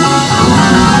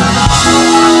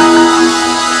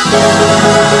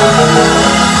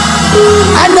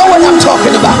 I know what I'm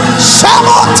talking about.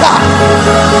 Shamota.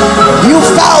 You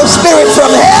foul spirit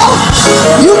from hell.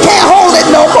 You can't hold it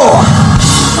no more.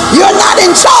 You're not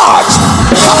in charge.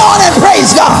 Come on and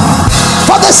praise God.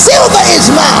 For the silver is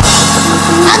mine,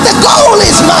 and the gold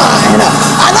is mine,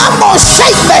 and I'm going to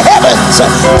shake the heavens.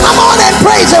 Come on and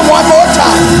praise him one more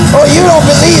time. Oh, you don't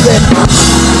believe it.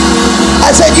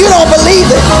 I said, you don't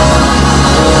believe it.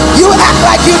 You act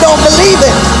like you don't believe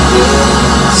it.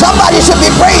 Somebody should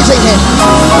be praising him.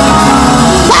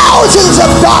 Thousands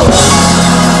of dollars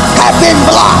have been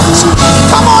blocked.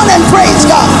 Come on and praise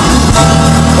God.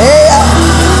 Hey,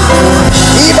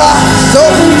 Iba, so.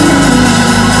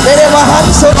 Lere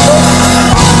mahanso ko,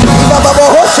 iba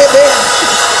baboho sebe,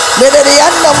 lere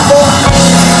riandambo,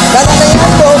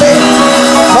 nananayando be,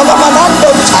 mama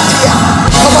manando chatia,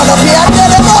 mama na piande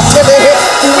le motebe,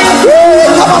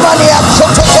 come on, mania, so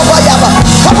bayaba.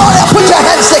 Come on and put your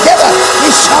hands together.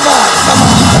 Ishama, come on.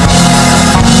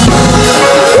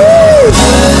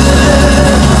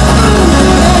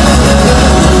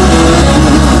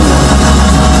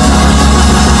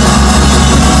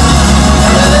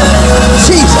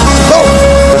 Jesus, go.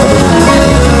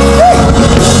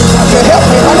 Help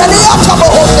me.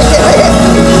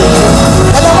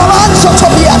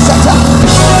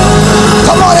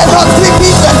 Come on and hug 3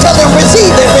 people and tell them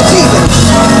receive it, receive it.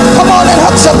 Come on and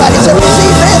hug somebody and say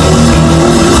receive it.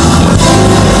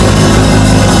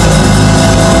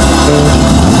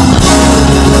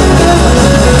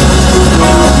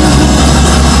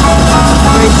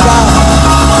 Praise God.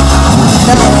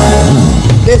 Now,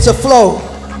 there's a flow.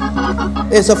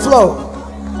 There's a flow.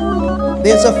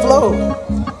 There's a flow.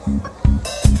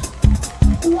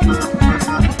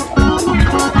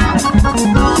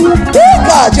 Dear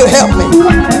God, you help me.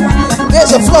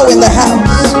 There's a flow in the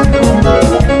house.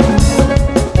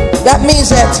 That means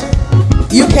that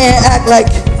you can't act like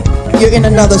you're in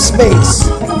another space.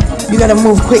 You gotta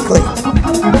move quickly.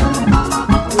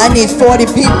 I need 40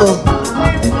 people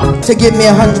to give me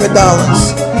 $100.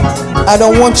 I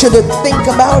don't want you to think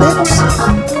about it.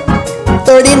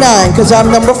 39, because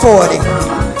I'm number 40.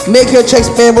 Make your checks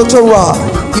payable to Rob.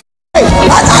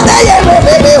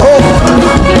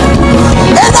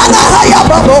 Enanahaya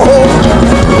baboho.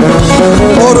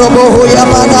 Oroboho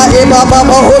yamana eba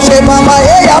baboho she mama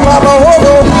eya baboho.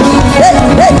 Hey,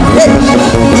 hey, hey.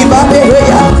 Ibabe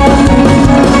hoya.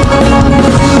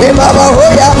 Eba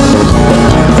bahoya.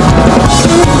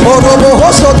 Oroboho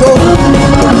soto.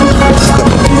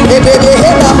 Ebebe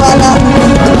hena mana.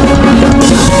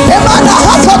 Emana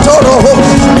hasatoro.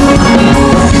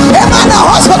 Emana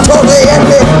hasatoro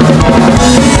ebe.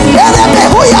 Erebe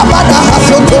hoya mana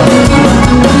hasoto.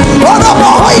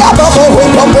 Oroboho ya baboho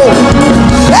babo.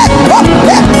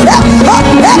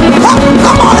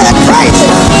 Come on and praise it.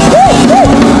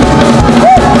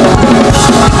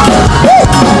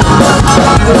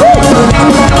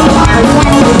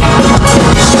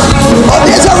 Oh,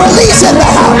 there's a release in the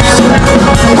house.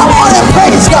 Come on and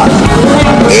praise God.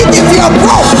 Even if you're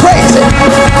broke, praise it.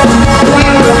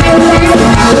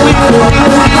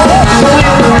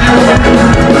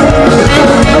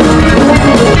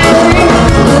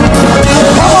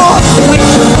 Come on.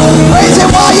 Praise it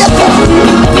while you're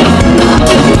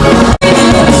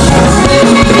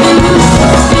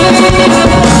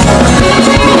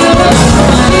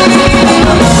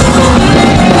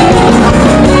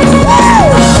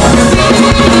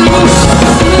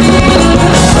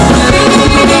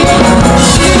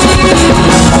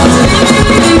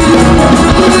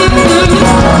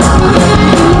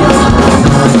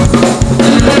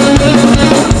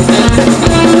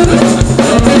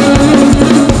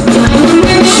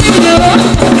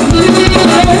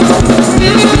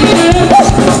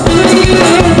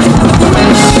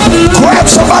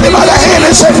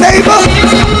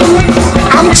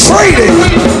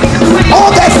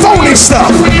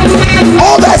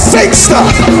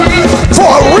stuff for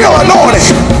a real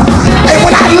anointing. And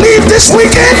when I leave this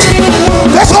weekend,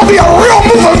 there's going to be a real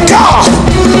move of God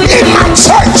in my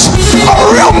church, a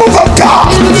real move of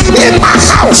God in my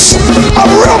house, a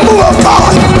real move of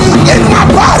God in my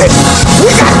body.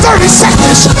 We got 30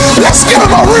 seconds. Let's give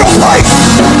him a real break.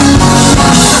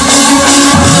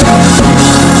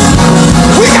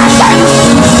 We got that.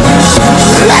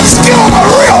 Let's give him a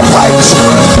real break.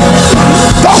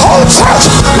 The whole church,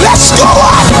 let's go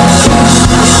up.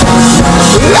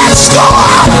 Let's go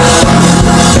up.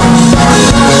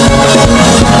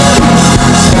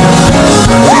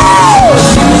 Woo!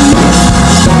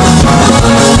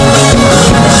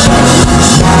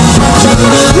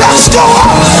 Let's go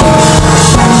up.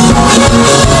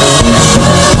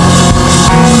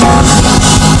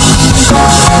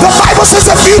 The Bible says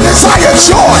if you desire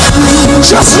joy,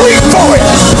 just leap for it.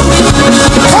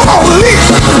 Come on, leap,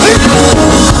 leap.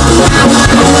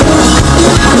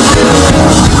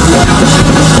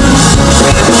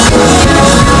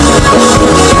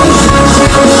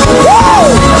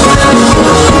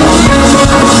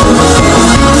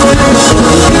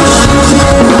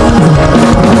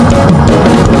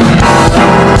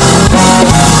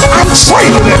 I'm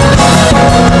trading it.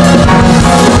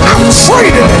 I'm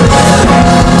trading it.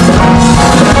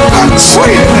 I'm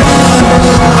trading it.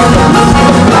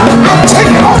 I'm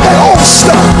taking off that old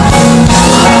stuff.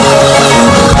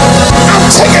 I'm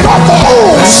taking off the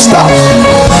old stuff.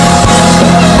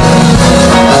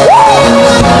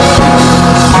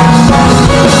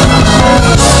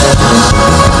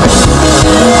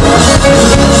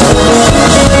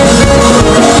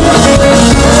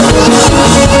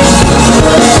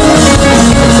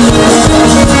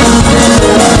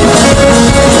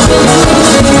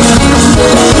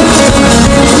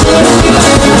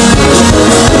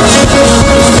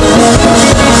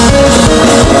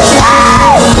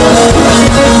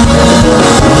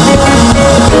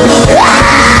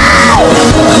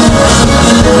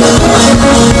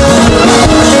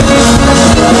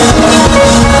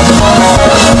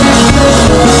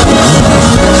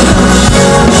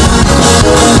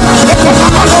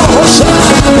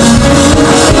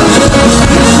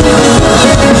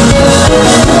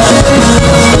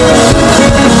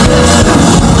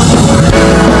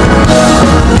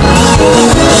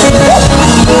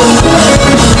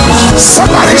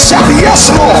 Somebody shout, yes,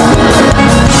 Lord.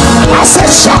 I said,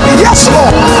 shout, yes,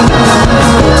 Lord.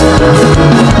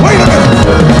 Wait a minute.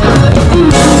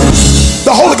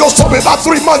 The Holy Ghost told me about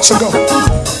 3 months ago.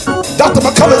 Dr.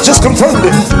 McCullough just confirmed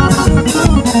it.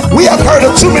 We have heard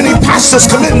of too many pastors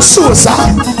committing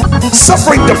suicide,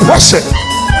 suffering depression,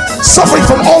 suffering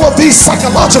from all of these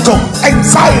psychological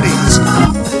anxieties.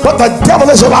 But the devil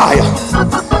is a liar.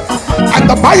 And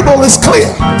the Bible is clear.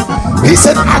 He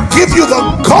said, I give you the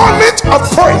garment of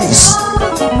praise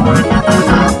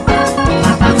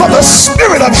for the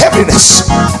spirit of heaviness.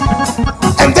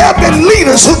 And there have been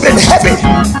leaders who've been heavy.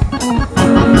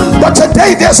 But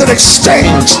today there's an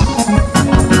exchange.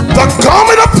 The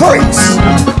garment of praise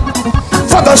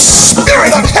for the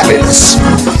spirit of heaviness.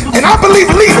 And I believe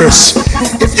leaders,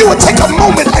 if you would take a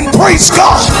moment and praise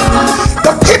God,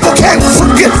 the people can't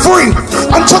get free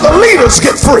until the leaders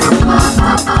get free.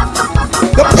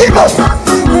 The people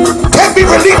can't be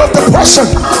relieved of depression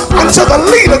until the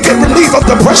leader get relieved of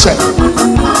depression.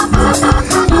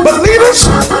 But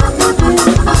leaders,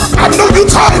 I know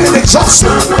you're tired and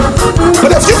exhausted,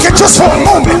 but if you can just for a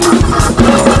moment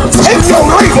take your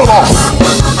label off,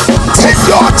 take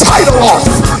your title off,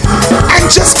 and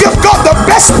just give God the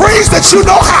best praise that you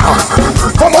know how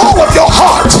from all of your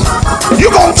heart,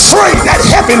 you're going to trade that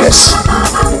heaviness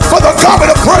for the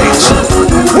garment of praise.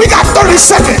 We got 30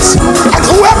 seconds, and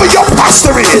whoever your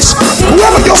pastor is,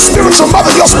 whoever your spiritual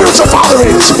mother, your spiritual father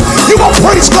is, you're going to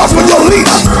praise God for your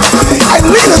leader. And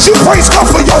leaders, you praise God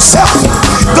for yourself.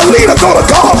 The leader go to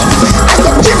God, and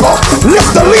the people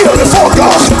lift the leader before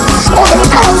God. On the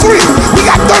count of 3, we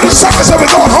got 30 seconds and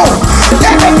we're going home.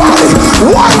 Everybody,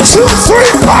 1, 2,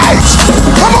 3, praise.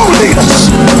 Come on, leaders.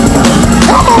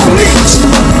 Come on, leaders.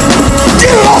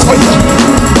 Get it off of you.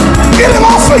 Get it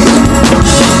off of you.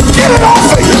 Get it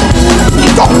off of you.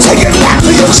 Don't take it back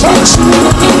to your church.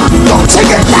 Don't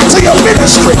take it back to your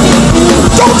ministry.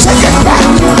 Don't take it back.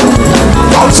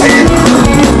 Don't take it.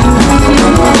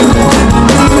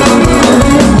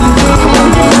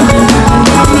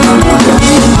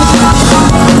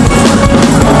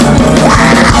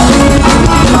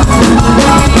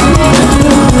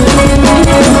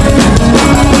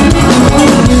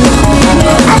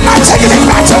 I'm not taking it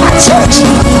back to my church.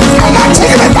 I'm not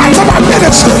taking it back to my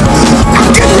ministry.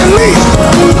 I'm getting relieved.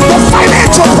 The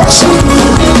financial pressure,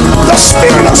 the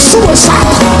spirit of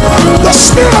suicide, the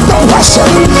spirit of depression,